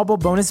non-withdrawable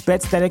bonus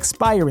bets that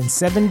expire in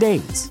 7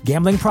 days.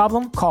 Gambling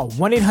problem? Call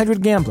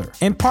 1-800-GAMBLER.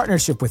 In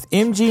partnership with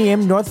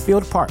MGM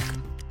Northfield Park.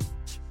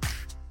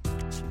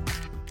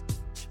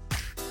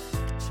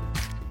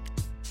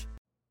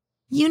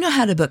 You know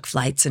how to book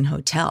flights and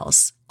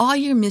hotels. All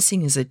you're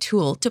missing is a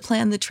tool to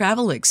plan the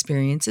travel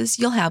experiences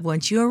you'll have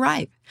once you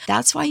arrive.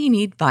 That's why you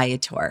need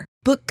Viator.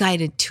 Book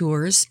guided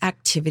tours,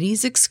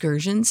 activities,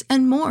 excursions,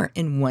 and more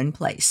in one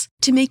place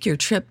to make your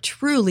trip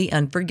truly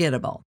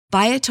unforgettable.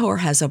 Viator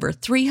has over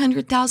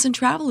 300,000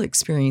 travel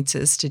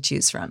experiences to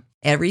choose from.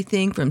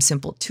 Everything from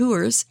simple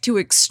tours to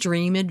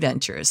extreme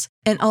adventures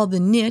and all the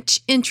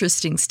niche,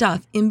 interesting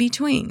stuff in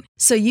between.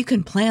 So you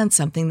can plan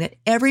something that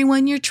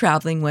everyone you're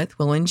traveling with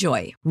will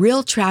enjoy.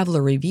 Real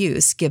traveler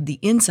reviews give the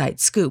inside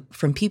scoop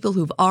from people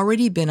who've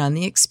already been on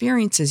the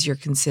experiences you're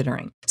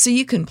considering. So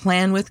you can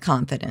plan with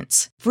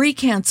confidence. Free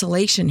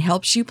cancellation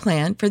helps you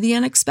plan for the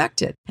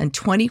unexpected. And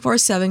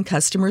 24/7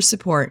 customer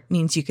support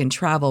means you can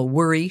travel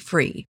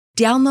worry-free.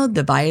 Download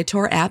the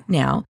Viator app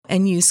now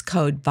and use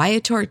code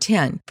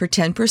Viator10 for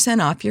 10%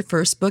 off your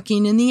first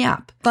booking in the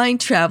app. Find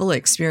travel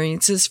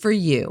experiences for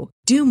you.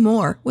 Do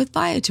more with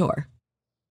Viator.